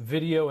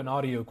video and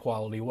audio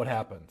quality, what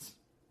happens?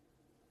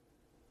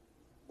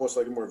 Most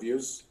likely more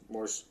views,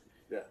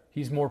 yeah.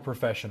 He's more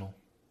professional.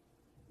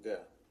 Yeah.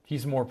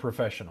 He's more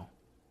professional.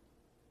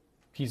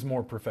 He's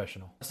more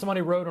professional.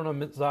 Somebody wrote on a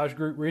massage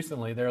group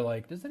recently, they're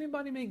like, does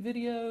anybody make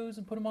videos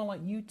and put them on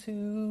like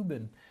YouTube?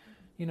 And,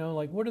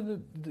 like,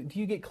 do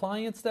you get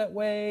clients that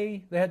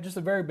way? They had just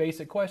a very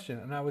basic question.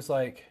 And I was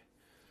like,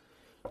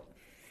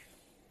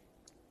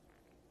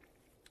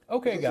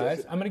 okay,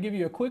 guys, I'm going to give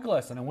you a quick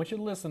lesson. I want you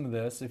to listen to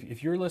this.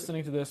 If you're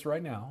listening to this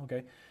right now,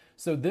 okay?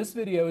 So this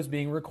video is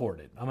being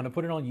recorded. I'm going to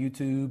put it on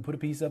YouTube, put a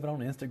piece of it on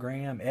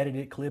Instagram, edit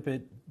it, clip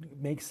it,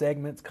 make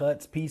segments,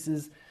 cuts,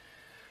 pieces.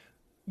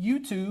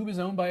 YouTube is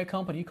owned by a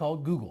company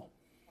called Google.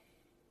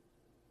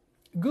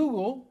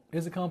 Google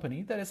is a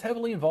company that is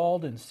heavily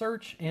involved in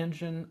search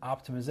engine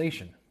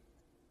optimization.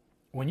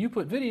 When you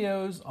put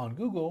videos on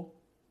Google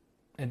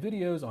and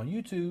videos on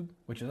YouTube,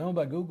 which is owned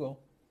by Google,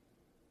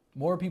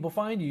 more people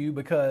find you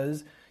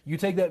because you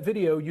take that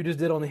video you just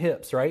did on the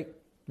hips, right?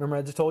 Remember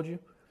I just told you?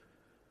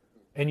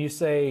 And you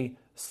say,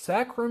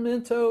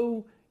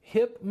 Sacramento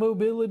hip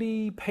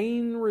mobility,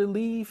 pain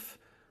relief,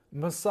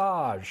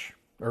 massage,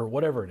 or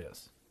whatever it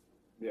is.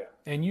 Yeah.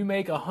 And you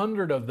make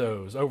 100 of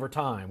those over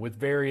time with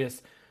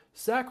various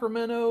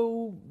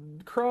Sacramento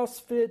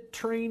CrossFit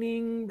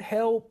training,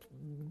 help,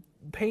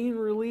 pain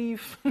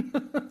relief,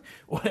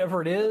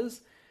 whatever it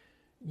is.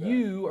 Yeah.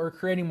 You are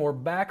creating more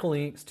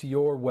backlinks to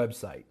your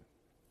website,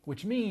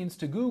 which means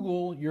to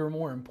Google you're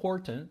more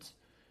important,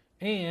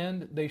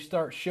 and they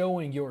start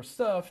showing your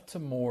stuff to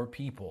more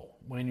people.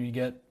 When you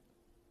get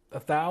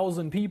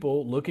 1,000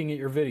 people looking at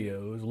your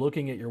videos,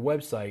 looking at your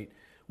website,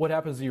 what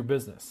happens to your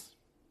business?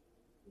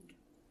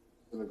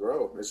 It's going to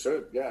grow. It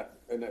should, yeah.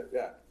 And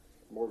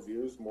more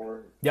views,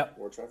 more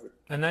traffic.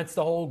 And that's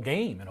the whole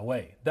game in a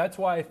way. That's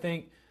why I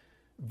think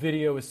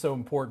video is so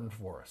important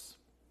for us.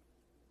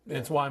 Yeah.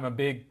 It's why I'm a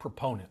big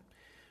proponent.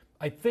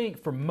 I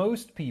think for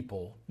most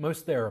people,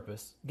 most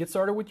therapists, get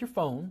started with your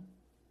phone,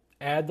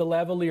 add the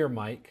lavalier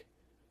mic,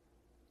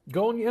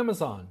 go on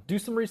Amazon, do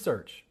some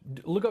research,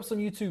 look up some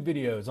YouTube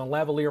videos on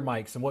lavalier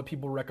mics and what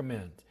people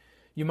recommend.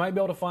 You might be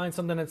able to find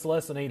something that's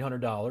less than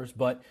 $800,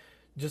 but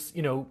just,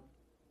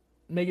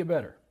 make it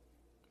better.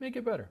 Make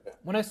it better. Yeah.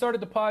 When I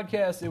started the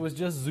podcast, it was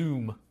just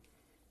Zoom.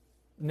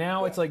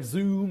 Now it's like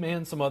Zoom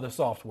and some other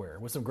software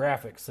with some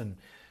graphics, and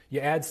you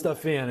add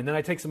stuff in, and then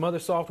I take some other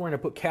software and I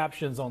put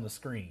captions on the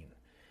screen.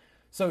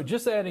 So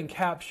just adding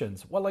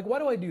captions, why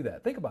do I do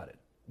that? Think about it.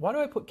 Why do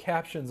I put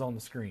captions on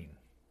the screen?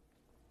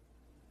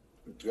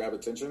 To grab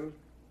attention,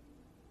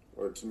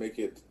 or to make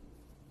it...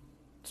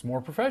 It's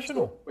more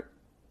professional.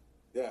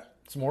 Yeah.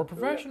 It's more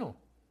professional.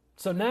 Yeah.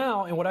 So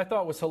now, and what I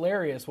thought was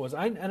hilarious was,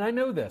 I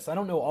know this, I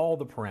don't know all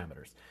the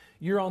parameters.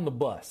 You're on the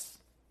bus.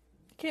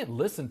 You can't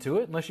listen to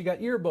it unless you got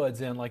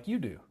earbuds in like you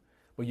do.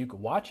 Well, you could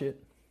watch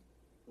it.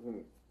 Mm-hmm.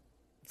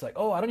 It's like,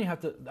 I don't even have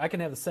to, I can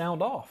have the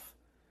sound off.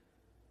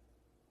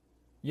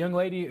 Young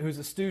lady who's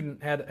a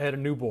student had a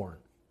newborn.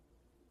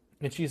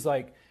 And she's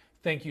like,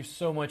 thank you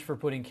so much for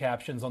putting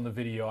captions on the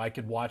video. I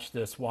could watch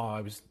this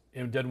while it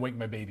didn't wake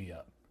my baby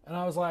up. And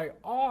I was like,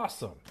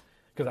 awesome.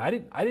 Because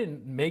I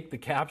didn't make the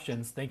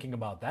captions thinking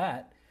about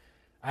that.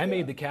 I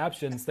made the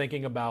captions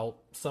thinking about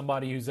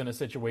somebody who's in a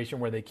situation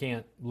where they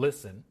can't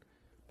listen,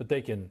 but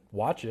they can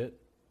watch it.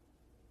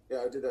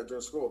 Yeah, I did that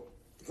during school.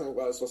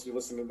 While I was supposed to be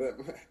listening to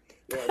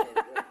them.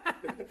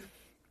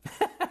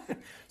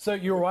 So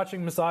you were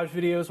watching massage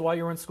videos while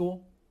you were in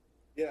school?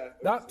 Yeah.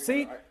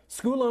 See,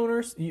 school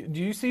owners, do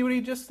you see what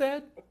he just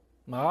said?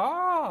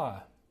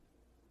 Ah.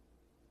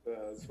 Yeah,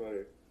 that's funny.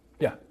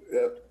 Yeah.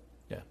 Yeah.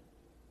 Yeah.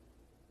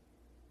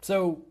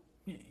 So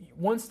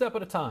one step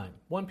at a time,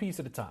 one piece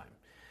at a time.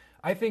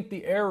 I think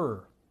the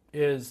error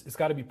is it's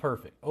got to be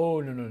perfect. Oh,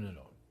 no.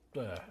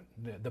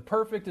 The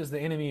perfect is the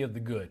enemy of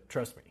the good.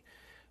 Trust me.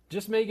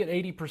 Just make it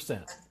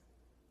 80%.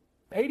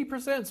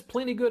 80% is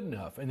plenty good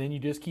enough. And then you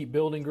just keep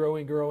building,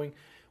 growing.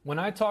 When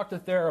I talk to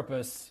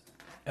therapists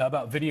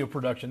about video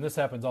production, this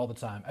happens all the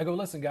time. I go,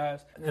 listen,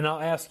 guys, and I'll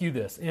ask you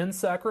this. In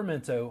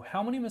Sacramento,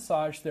 how many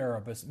massage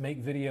therapists make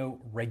video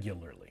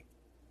regularly?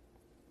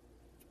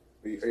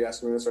 Are you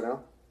asking me this right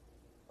now?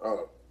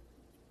 Oh,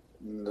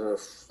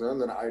 none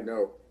that I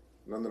know.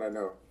 None that I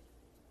know.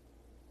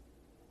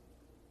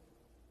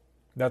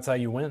 That's how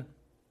you win.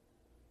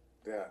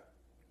 Yeah.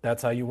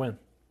 That's how you win.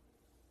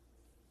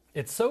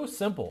 It's so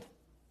simple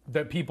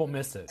that people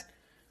miss it.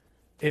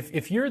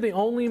 If you're the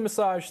only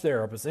massage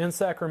therapist in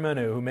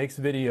Sacramento who makes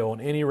video on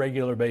any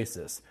regular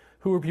basis,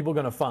 who are people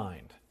going to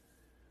find?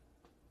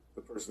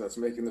 The person that's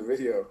making the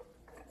video.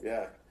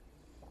 Yeah.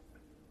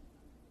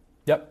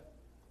 Yep.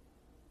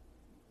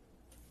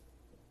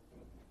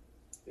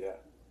 Yeah.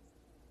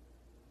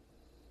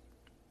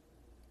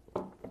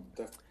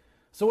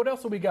 So what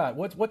else have we got?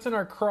 What's in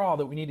our crawl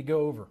that we need to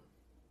go over?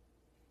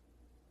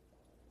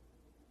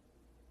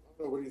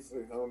 What do you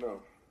think? I don't know.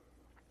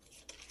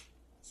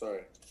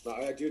 Sorry. No,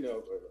 I do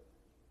know. But,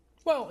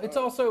 well, it's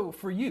also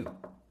for you.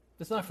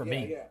 It's not for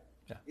me.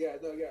 Yeah. I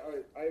totally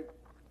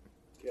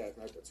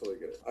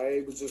get it.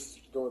 I was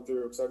just going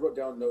through because I wrote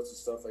down notes and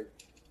stuff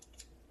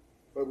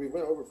but we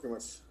went over pretty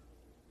much.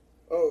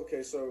 Oh,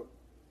 okay. So,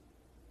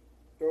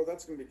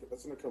 that's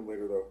gonna come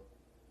later though.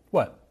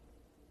 What?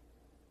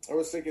 I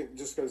was thinking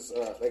just because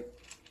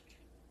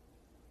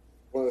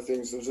one of the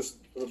things was just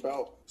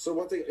about. So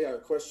one thing, a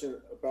question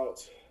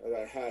about that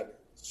I had.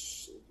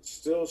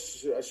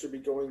 I should be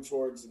going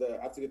towards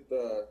I have to get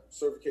the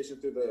certification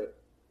through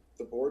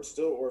the board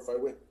still, or if I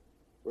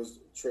was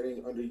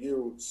training under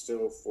you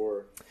still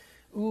for.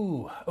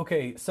 Ooh,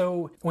 okay.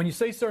 So when you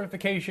say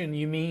certification,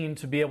 you mean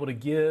to be able to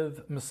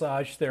give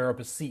massage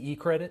therapists CE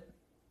credit?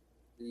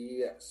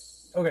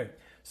 Yes. Okay.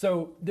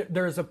 So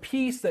there's a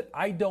piece that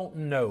I don't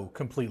know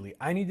completely.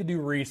 I need to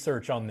do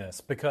research on this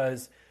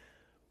because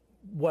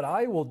what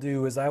I will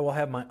do is I will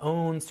have my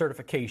own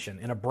certification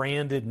in a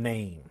branded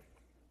name.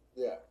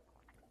 Yeah.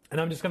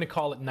 And I'm just going to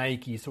call it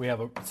Nike so we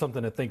have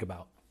something to think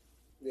about.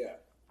 Yeah.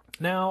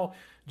 Now,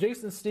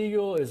 Jason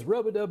Stiegel is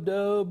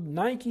rub-a-dub-dub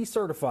Nike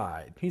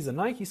certified. He's a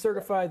Nike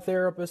certified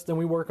therapist, and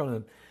we work on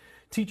a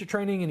teacher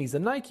training, and he's a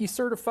Nike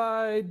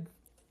certified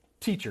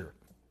teacher,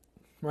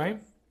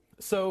 right?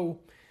 So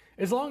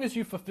as long as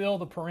you fulfill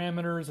the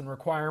parameters and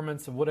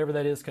requirements of whatever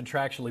that is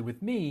contractually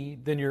with me,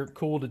 then you're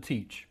cool to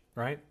teach,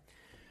 right?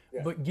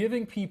 Yeah. But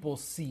giving people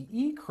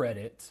CE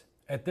credit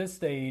at this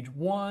stage,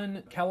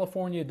 one,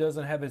 California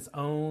doesn't have its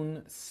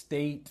own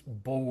state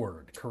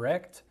board,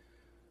 correct?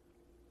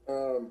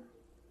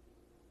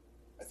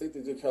 I think they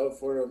do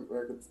California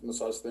American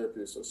Massage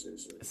Therapy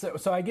Association.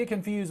 So I get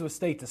confused with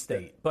state to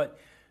state, but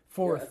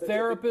for Yeah, I think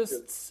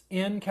therapists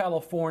in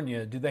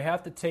California, do they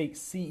have to take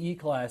CE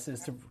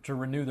classes to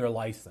renew their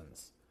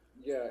license?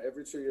 Yeah,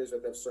 every 2 years they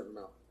have to have a certain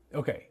amount.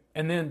 Okay.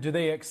 And then do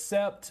they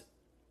accept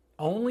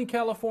only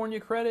California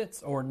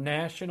credits or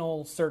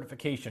national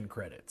certification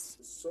credits?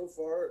 So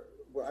far,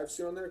 what I've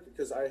seen on there,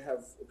 because I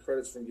have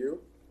credits from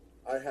you,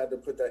 I had to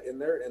put that in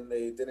there, and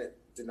they didn't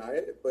deny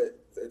it, but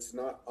it's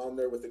not on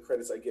there with the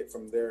credits I get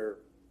from their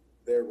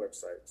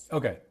websites.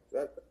 Okay.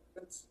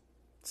 That's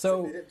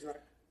So they didn't deny.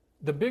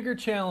 the bigger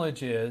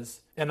challenge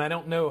is, and I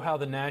don't know how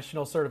the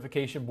National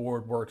Certification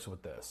Board works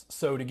with this.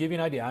 So to give you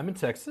an idea, I'm in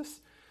Texas.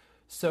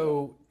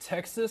 So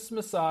Texas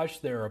massage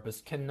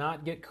therapists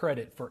cannot get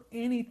credit for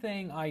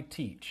anything I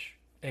teach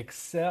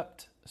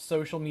except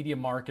social media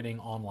marketing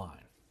online.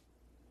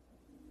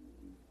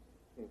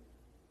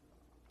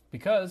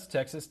 Because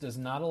Texas does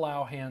not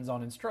allow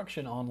hands-on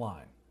instruction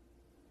online.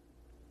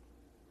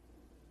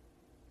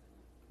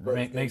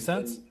 Make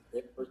sense?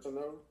 In person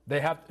though?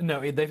 They have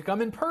they've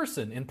come in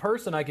person. In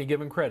person, I can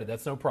give them credit.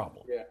 That's no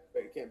problem. Yeah,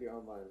 but it can't be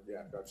online.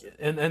 Yeah, gotcha.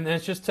 And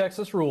that's just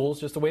Texas rules,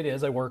 just the way it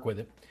is. I work with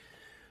it.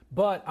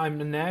 But I'm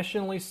a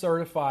nationally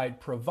certified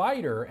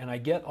provider, and I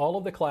get all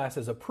of the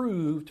classes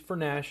approved for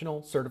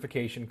national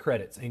certification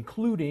credits,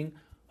 including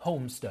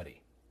home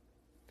study.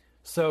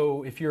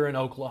 So if you're in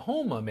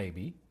Oklahoma,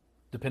 maybe,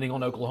 depending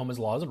on Oklahoma's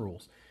laws and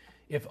rules,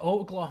 if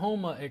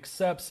Oklahoma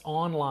accepts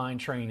online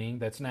training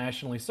that's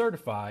nationally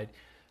certified,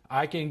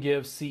 I can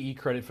give CE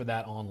credit for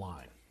that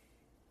online.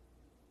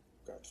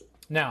 Gotcha.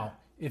 Now,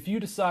 if you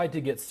decide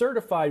to get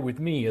certified with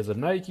me as a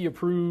Nike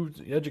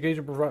approved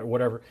education provider,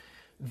 whatever,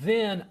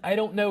 then I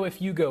don't know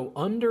if you go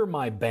under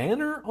my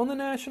banner on the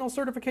national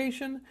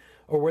certification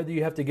or whether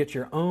you have to get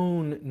your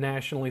own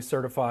nationally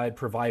certified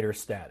provider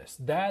status.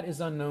 That is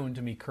unknown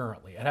to me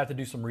currently. I'd have to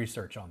do some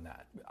research on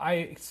that. I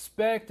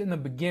expect in the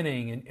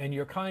beginning, and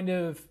you're kind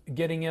of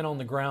getting in on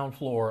the ground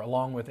floor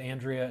along with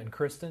Andrea and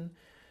Kristen.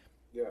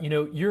 Yeah. You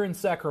know, you're in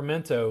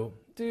Sacramento.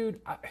 Dude,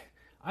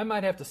 I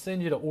might have to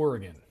send you to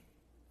Oregon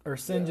or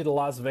send you to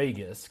Las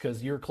Vegas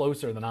because you're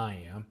closer than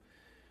I am.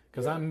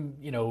 Because I'm,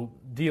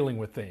 dealing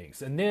with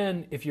things. And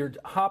then if you're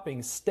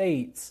hopping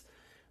states,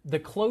 the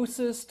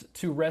closest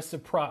to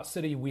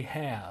reciprocity we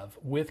have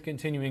with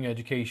continuing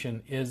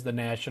education is the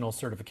National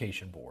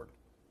Certification Board.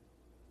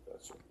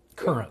 Gotcha.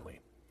 Currently.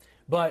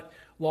 But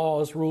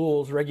laws,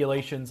 rules,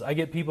 regulations, I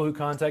get people who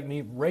contact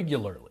me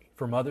regularly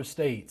from other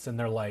states, and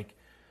they're like,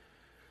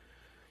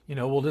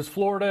 well, does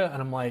Florida? And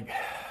I'm like,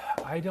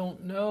 I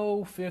don't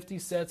know 50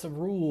 sets of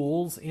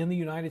rules in the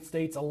United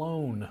States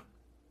alone.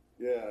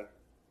 Yeah.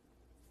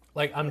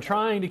 Like, I'm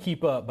trying to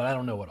keep up, but I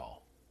don't know it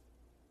all.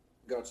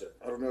 Gotcha.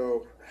 I don't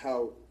know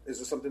how. Is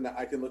there something that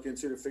I can look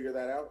into to figure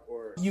that out?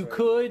 Or You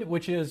could,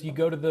 which is you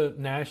go to the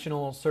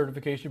National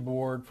Certification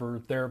Board for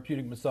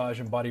Therapeutic Massage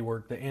and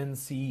Bodywork, the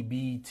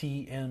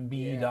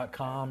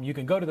ncbtmb.com. You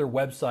can go to their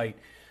website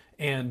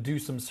and do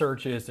some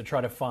searches to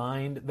try to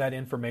find that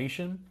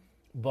information.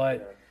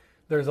 But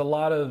there's a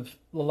lot of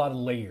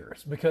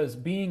layers, because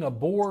being a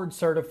board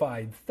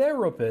certified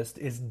therapist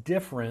is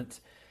different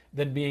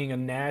than being a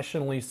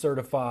nationally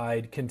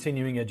certified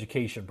continuing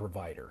education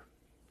provider.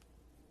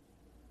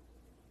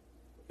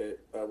 Okay,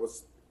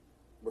 what's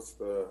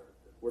the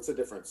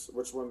difference?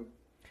 Which one?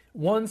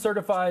 One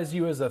certifies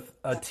you as a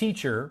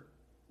teacher.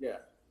 Yeah.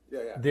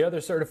 The other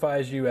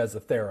certifies you as a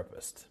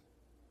therapist.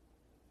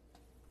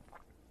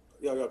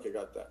 Yeah, okay,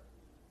 got that.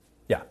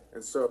 Yeah.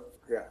 And so,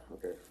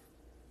 okay.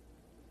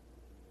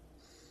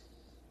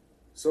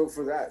 So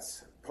for that,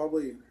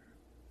 probably,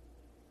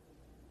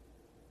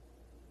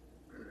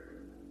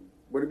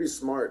 would it be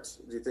smart,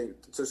 do you think?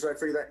 So should I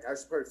figure that? I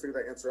should probably figure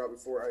that answer out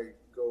before I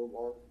go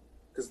along,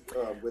 because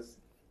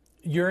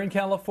You're in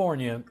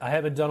California. I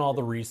haven't done all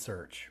the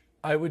research.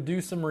 I would do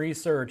some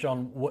research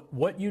on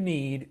what you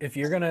need if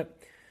you're gonna,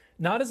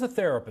 not as a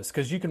therapist,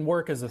 because you can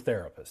work as a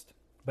therapist,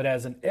 but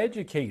as an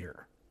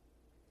educator.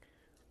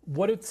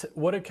 What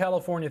do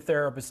California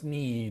therapists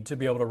need to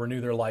be able to renew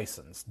their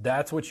license?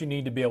 That's what you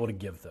need to be able to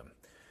give them.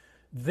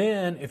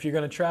 Then, if you're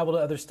going to travel to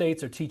other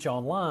states or teach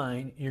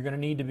online, you're going to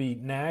need to be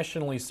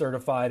nationally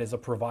certified as a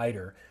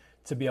provider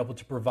to be able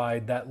to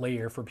provide that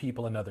layer for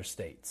people in other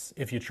states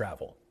if you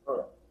travel.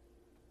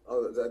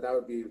 That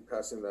would be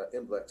passing the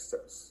NBLEX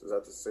test. Is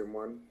that the same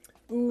one?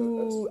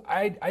 Ooh,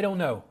 I don't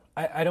know.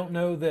 I don't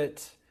know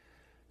that.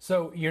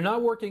 So you're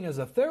not working as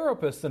a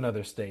therapist in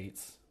other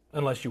states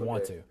unless you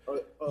want to.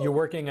 You're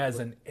working as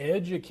an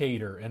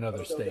educator in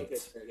other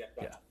states. Okay. Yeah,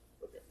 gotcha.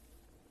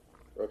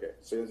 Okay.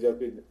 So you have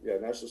to be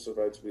national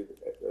certified to be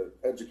an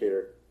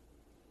educator.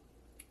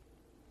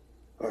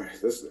 All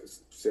right. That's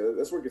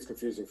where it gets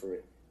confusing for me.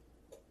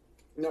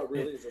 No,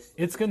 really,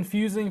 it's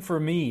confusing for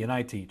me, and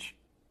I teach.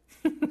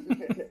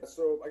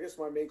 So I guess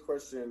my main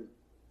question,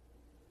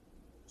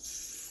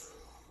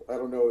 I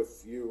don't know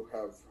if you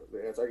have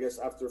the answer. I guess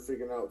after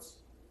figuring out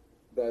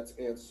that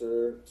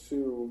answer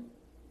to,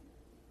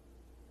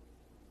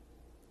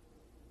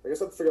 I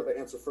guess I have to figure out the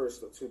answer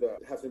first to that.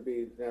 Have to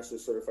be nationally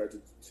certified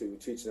to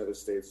teach in other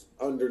states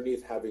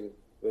underneath having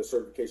the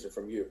certification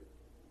from you.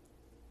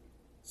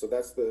 So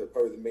that's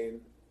probably the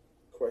main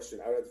question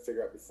I would have to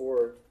figure out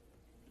before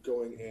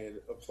going and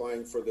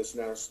applying for this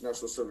national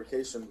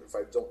certification if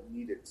I don't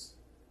need it.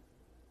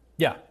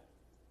 Yeah.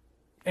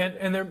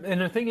 And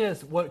the thing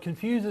is, what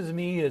confuses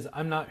me is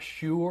I'm not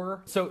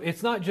sure. So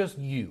it's not just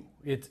you.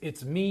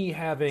 It's me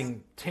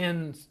having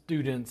 10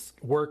 students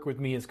work with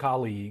me as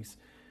colleagues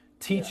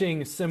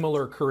teaching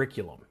similar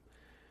curriculum.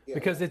 Yeah.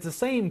 Because it's the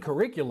same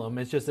curriculum,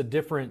 it's just a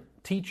different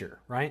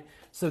teacher, right?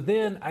 So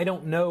then I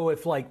don't know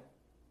if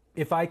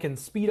I can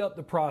speed up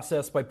the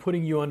process by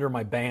putting you under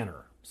my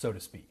banner, so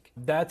to speak.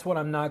 That's what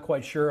I'm not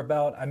quite sure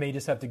about. I may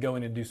just have to go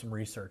in and do some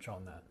research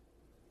on that.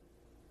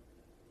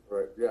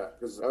 Right, yeah,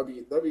 because that'd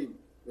be,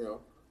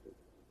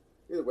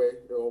 either way,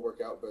 it'll all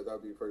work out, but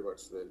that'd be pretty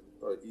much the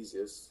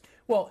easiest.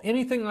 Well,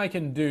 anything I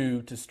can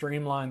do to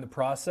streamline the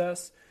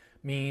process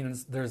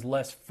means there's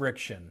less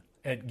friction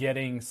at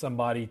getting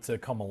somebody to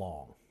come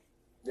along.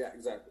 Yeah,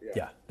 exactly.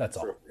 Yeah, that's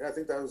all. Yeah, I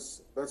think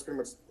that's pretty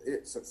much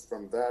it. Since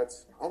from that,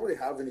 I don't really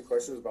have any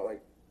questions about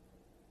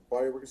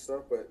bodywork and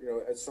stuff. But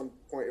at some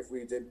point, if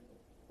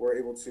we're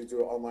able to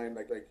do it online,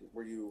 like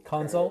where you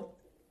consult.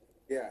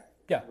 Yeah,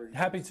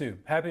 happy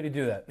to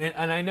do that.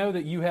 And I know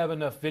that you have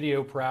enough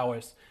video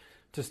prowess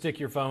to stick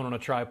your phone on a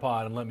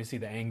tripod and let me see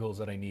the angles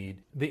that I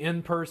need. The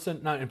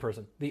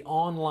the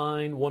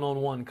online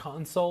one-on-one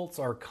consults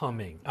are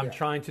coming. I'm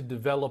trying to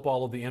develop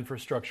all of the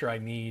infrastructure I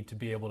need to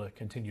be able to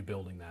continue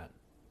building that.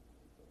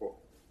 Cool.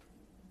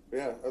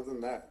 Yeah, other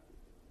than that,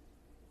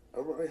 I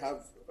don't really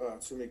have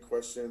too many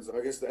questions.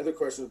 I guess the other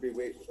question would be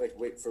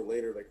wait for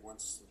later,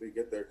 once we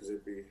get there, because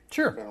it'd be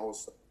sure. Kind of all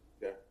stuff.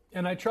 Yeah.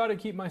 And I try to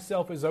keep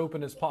myself as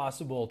open as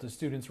possible to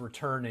students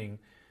returning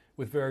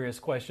with various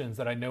questions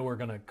that I know are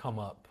going to come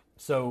up.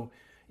 So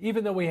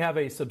even though we have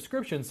a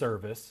subscription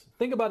service,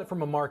 think about it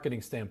from a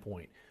marketing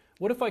standpoint.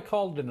 What if I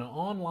called it an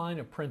online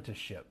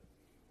apprenticeship?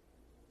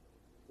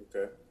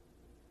 Okay.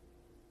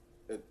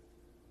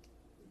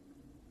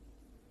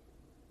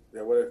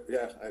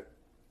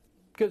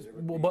 Because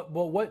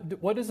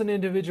what does an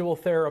individual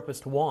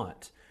therapist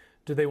want?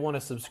 Do they want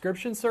a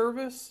subscription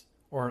service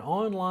or an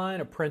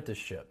online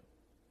apprenticeship?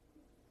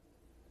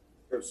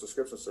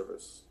 Subscription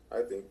service,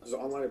 I think. Because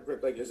online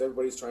print, is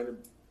everybody's trying to.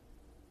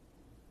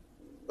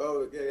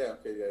 Oh yeah.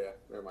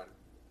 Never mind.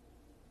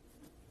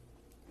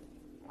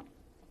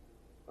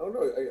 I don't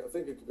know. I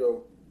think it could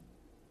go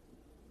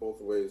both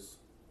ways.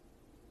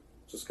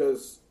 Just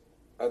because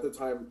at the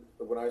time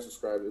when I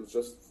subscribed, it was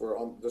just for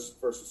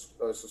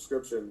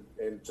subscription,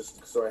 and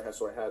just so I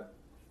had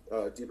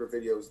deeper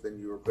videos than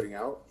you were putting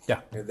out.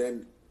 Yeah. And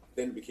then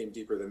it became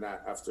deeper than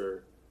that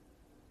after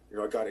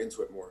I got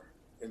into it more.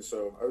 And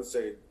so I would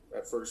say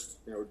at first,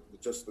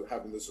 just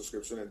having the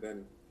subscription, and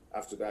then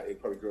after that, it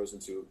probably grows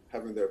into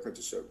having the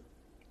apprenticeship.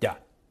 Yeah.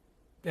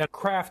 And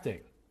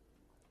crafting.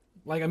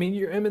 I'm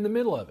in the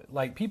middle of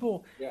it.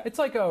 People, it's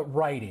like a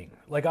writing.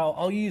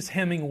 I'll use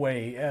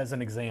Hemingway as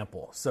an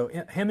example. So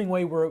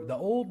Hemingway wrote The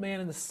Old Man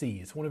and the Sea.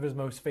 It's one of his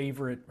most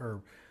favorite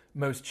or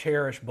most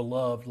cherished,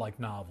 beloved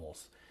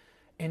novels.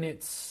 And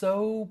it's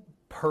so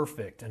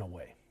perfect in a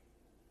way.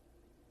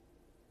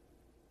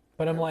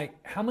 But I'm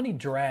how many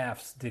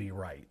drafts did he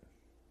write?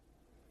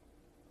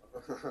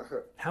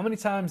 How many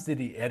times did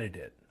he edit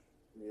it?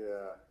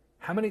 Yeah.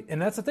 How many?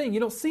 And that's the thing. You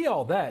don't see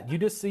all that. You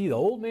just see The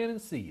Old Man and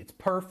the Sea. It's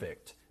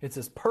perfect. It's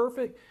this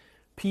perfect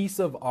piece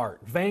of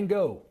art. Van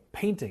Gogh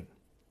painting.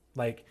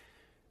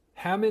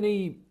 How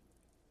many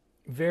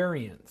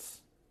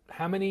variants?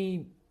 How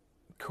many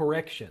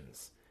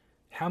corrections?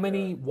 How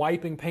many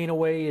wiping paint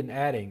away and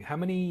adding? How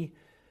many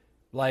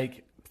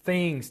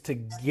things to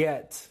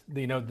get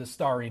the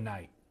Starry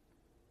Night?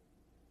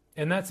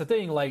 And that's the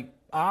thing.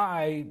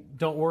 I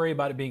don't worry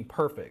about it being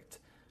perfect.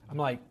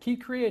 I'm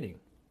keep creating.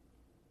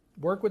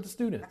 Work with the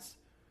students.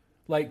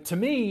 To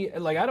me,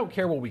 I don't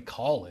care what we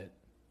call it.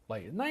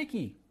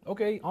 Nike,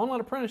 okay, online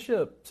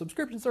apprenticeship,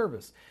 subscription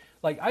service.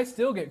 I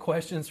still get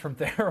questions from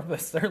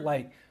therapists. They're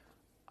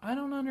I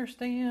don't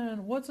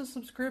understand. What's a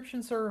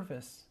subscription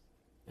service?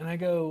 And I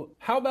go,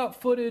 how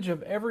about footage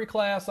of every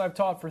class I've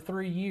taught for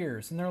 3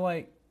 years? And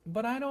they're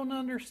but I don't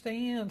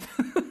understand.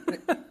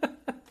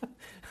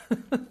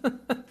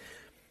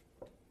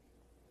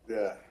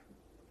 Yeah,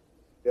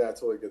 I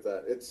totally get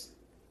that.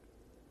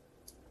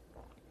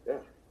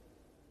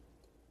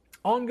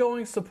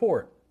 Ongoing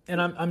support.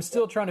 And I'm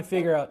still trying to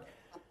figure out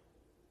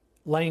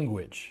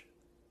language,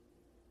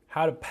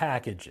 how to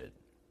package it,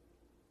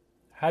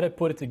 how to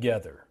put it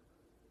together,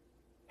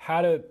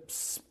 how to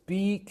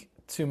speak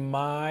to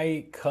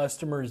my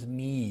customers'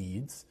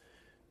 needs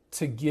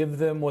to give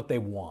them what they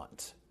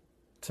want,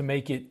 to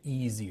make it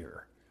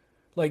easier.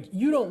 Like,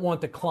 you don't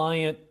want the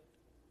client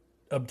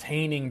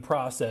obtaining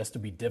process to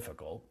be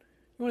difficult.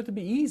 You want it to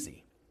be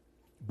easy.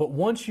 But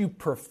once you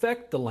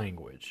perfect the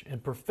language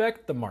and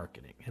perfect the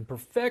marketing and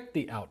perfect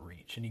the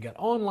outreach and you got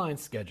online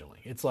scheduling,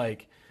 it's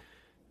like,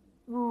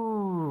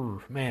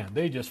 man,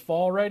 they just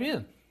fall right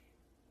in.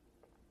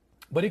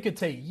 But it could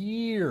take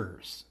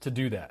years to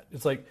do that.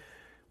 It's like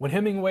when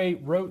Hemingway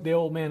wrote The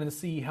Old Man and the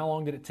Sea, how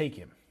long did it take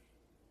him?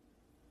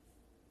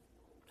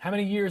 How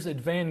many years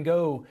did Van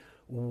Gogh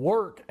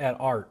work at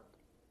art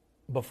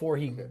before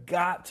he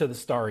got to the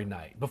Starry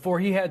Night, before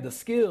he had the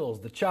skills,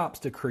 the chops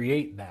to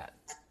create that?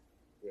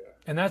 Yeah.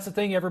 And that's the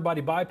thing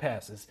everybody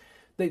bypasses.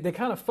 They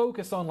kind of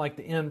focus on like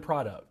the end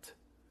product.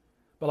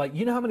 But like,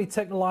 you know how many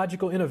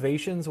technological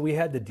innovations we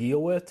had to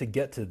deal with to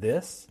get to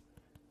this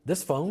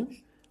phone?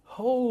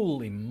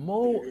 Holy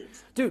moly.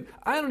 Dude,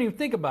 I don't even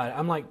think about it.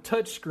 I'm like,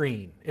 touch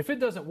screen. If it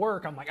doesn't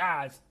work, I'm like,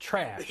 it's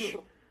trash.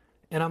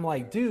 And I'm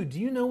like, dude, do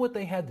you know what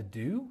they had to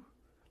do?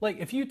 Like,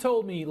 if you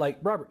told me, like,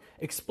 Robert,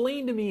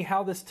 explain to me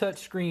how this touch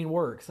screen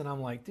works. And I'm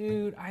like,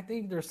 dude, I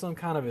think there's some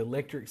kind of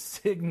electric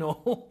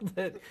signal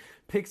that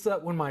picks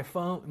up when my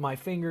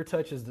finger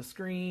touches the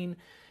screen.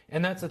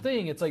 And that's the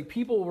thing. It's like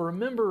people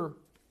remember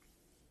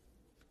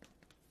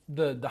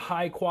the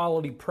high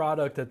quality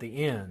product at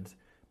the end,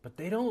 but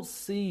they don't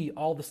see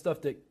all the stuff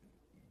that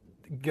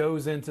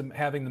goes into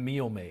having the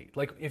meal made.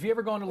 Like, if you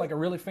ever gone to like a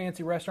really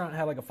fancy restaurant and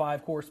had like a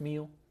 5-course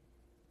meal?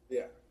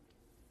 Yeah.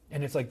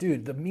 And it's like,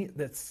 dude, the meat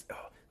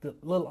the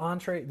little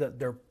entree,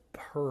 they're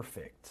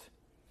perfect.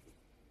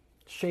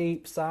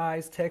 Shape,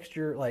 size,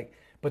 texture, like,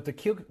 but the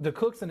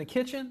cooks in the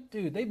kitchen,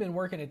 dude, they've been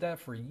working at that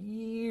for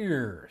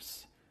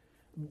years.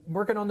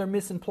 Working on their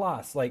mise en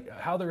place, like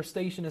how their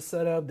station is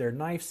set up, their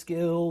knife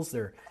skills,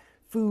 their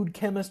food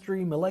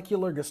chemistry,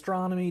 molecular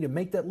gastronomy to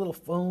make that little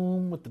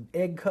foam with the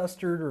egg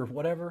custard or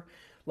whatever.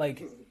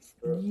 Like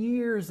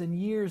years and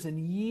years and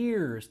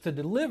years to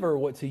deliver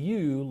what to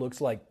you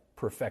looks like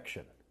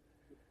perfection.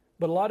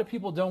 But a lot of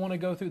people don't want to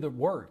go through the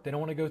work. They don't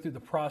want to go through the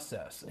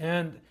process.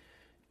 And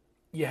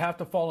you have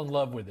to fall in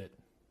love with it.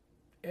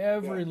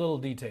 Every little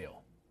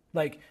detail.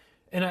 Like,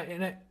 and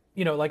I,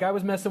 you know, like I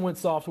was messing with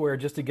software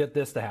just to get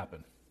this to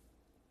happen.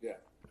 Yeah.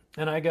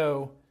 And I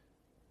go,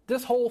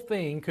 this whole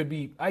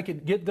thing I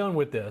could get done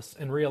with this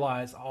and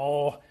realize,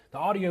 the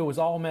audio was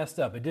all messed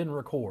up. It didn't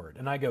record.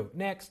 And I go,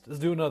 next, let's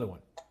do another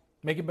one.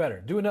 Make it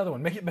better. Do another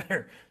one. Make it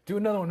better. Do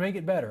another one. Make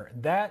it better.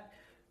 That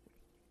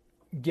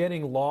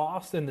getting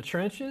lost in the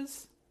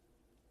trenches,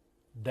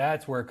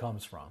 that's where it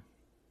comes from.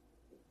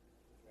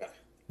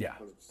 Yeah,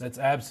 that's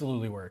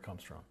absolutely where it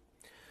comes from.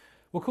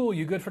 Well, cool.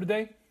 You good for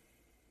today?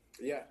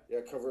 Yeah,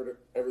 covered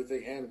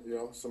everything and,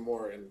 some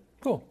more. And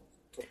cool.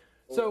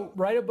 So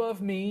right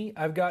above me,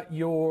 I've got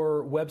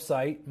your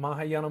website,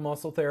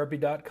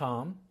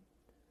 mahayanamuscletherapy.com.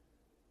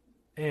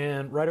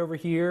 And right over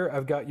here,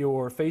 I've got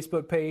your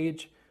Facebook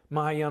page,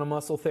 Mahayana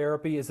Muscle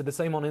Therapy. Is it the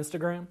same on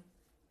Instagram?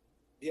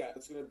 Yeah,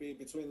 it's going to be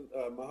between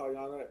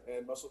Mahayana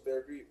and Muscle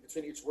Therapy.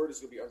 Between each word is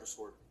going to be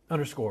underscored.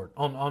 Underscored.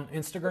 On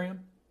Instagram?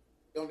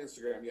 On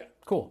Instagram, yeah.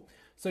 Cool.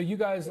 So you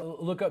guys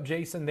look up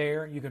Jason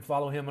there. You can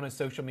follow him on his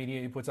social media.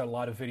 He puts out a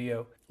lot of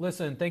video.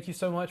 Listen, thank you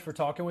so much for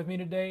talking with me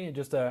today and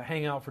just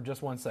hang out for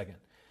just 1 second.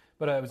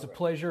 But it was a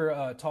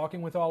pleasure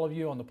talking with all of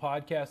you on the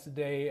podcast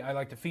today. I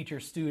like to feature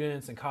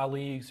students and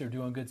colleagues who are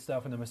doing good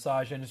stuff in the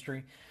massage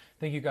industry.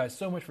 Thank you guys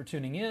so much for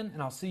tuning in,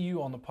 and I'll see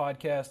you on the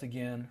podcast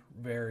again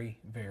very,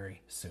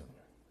 very soon.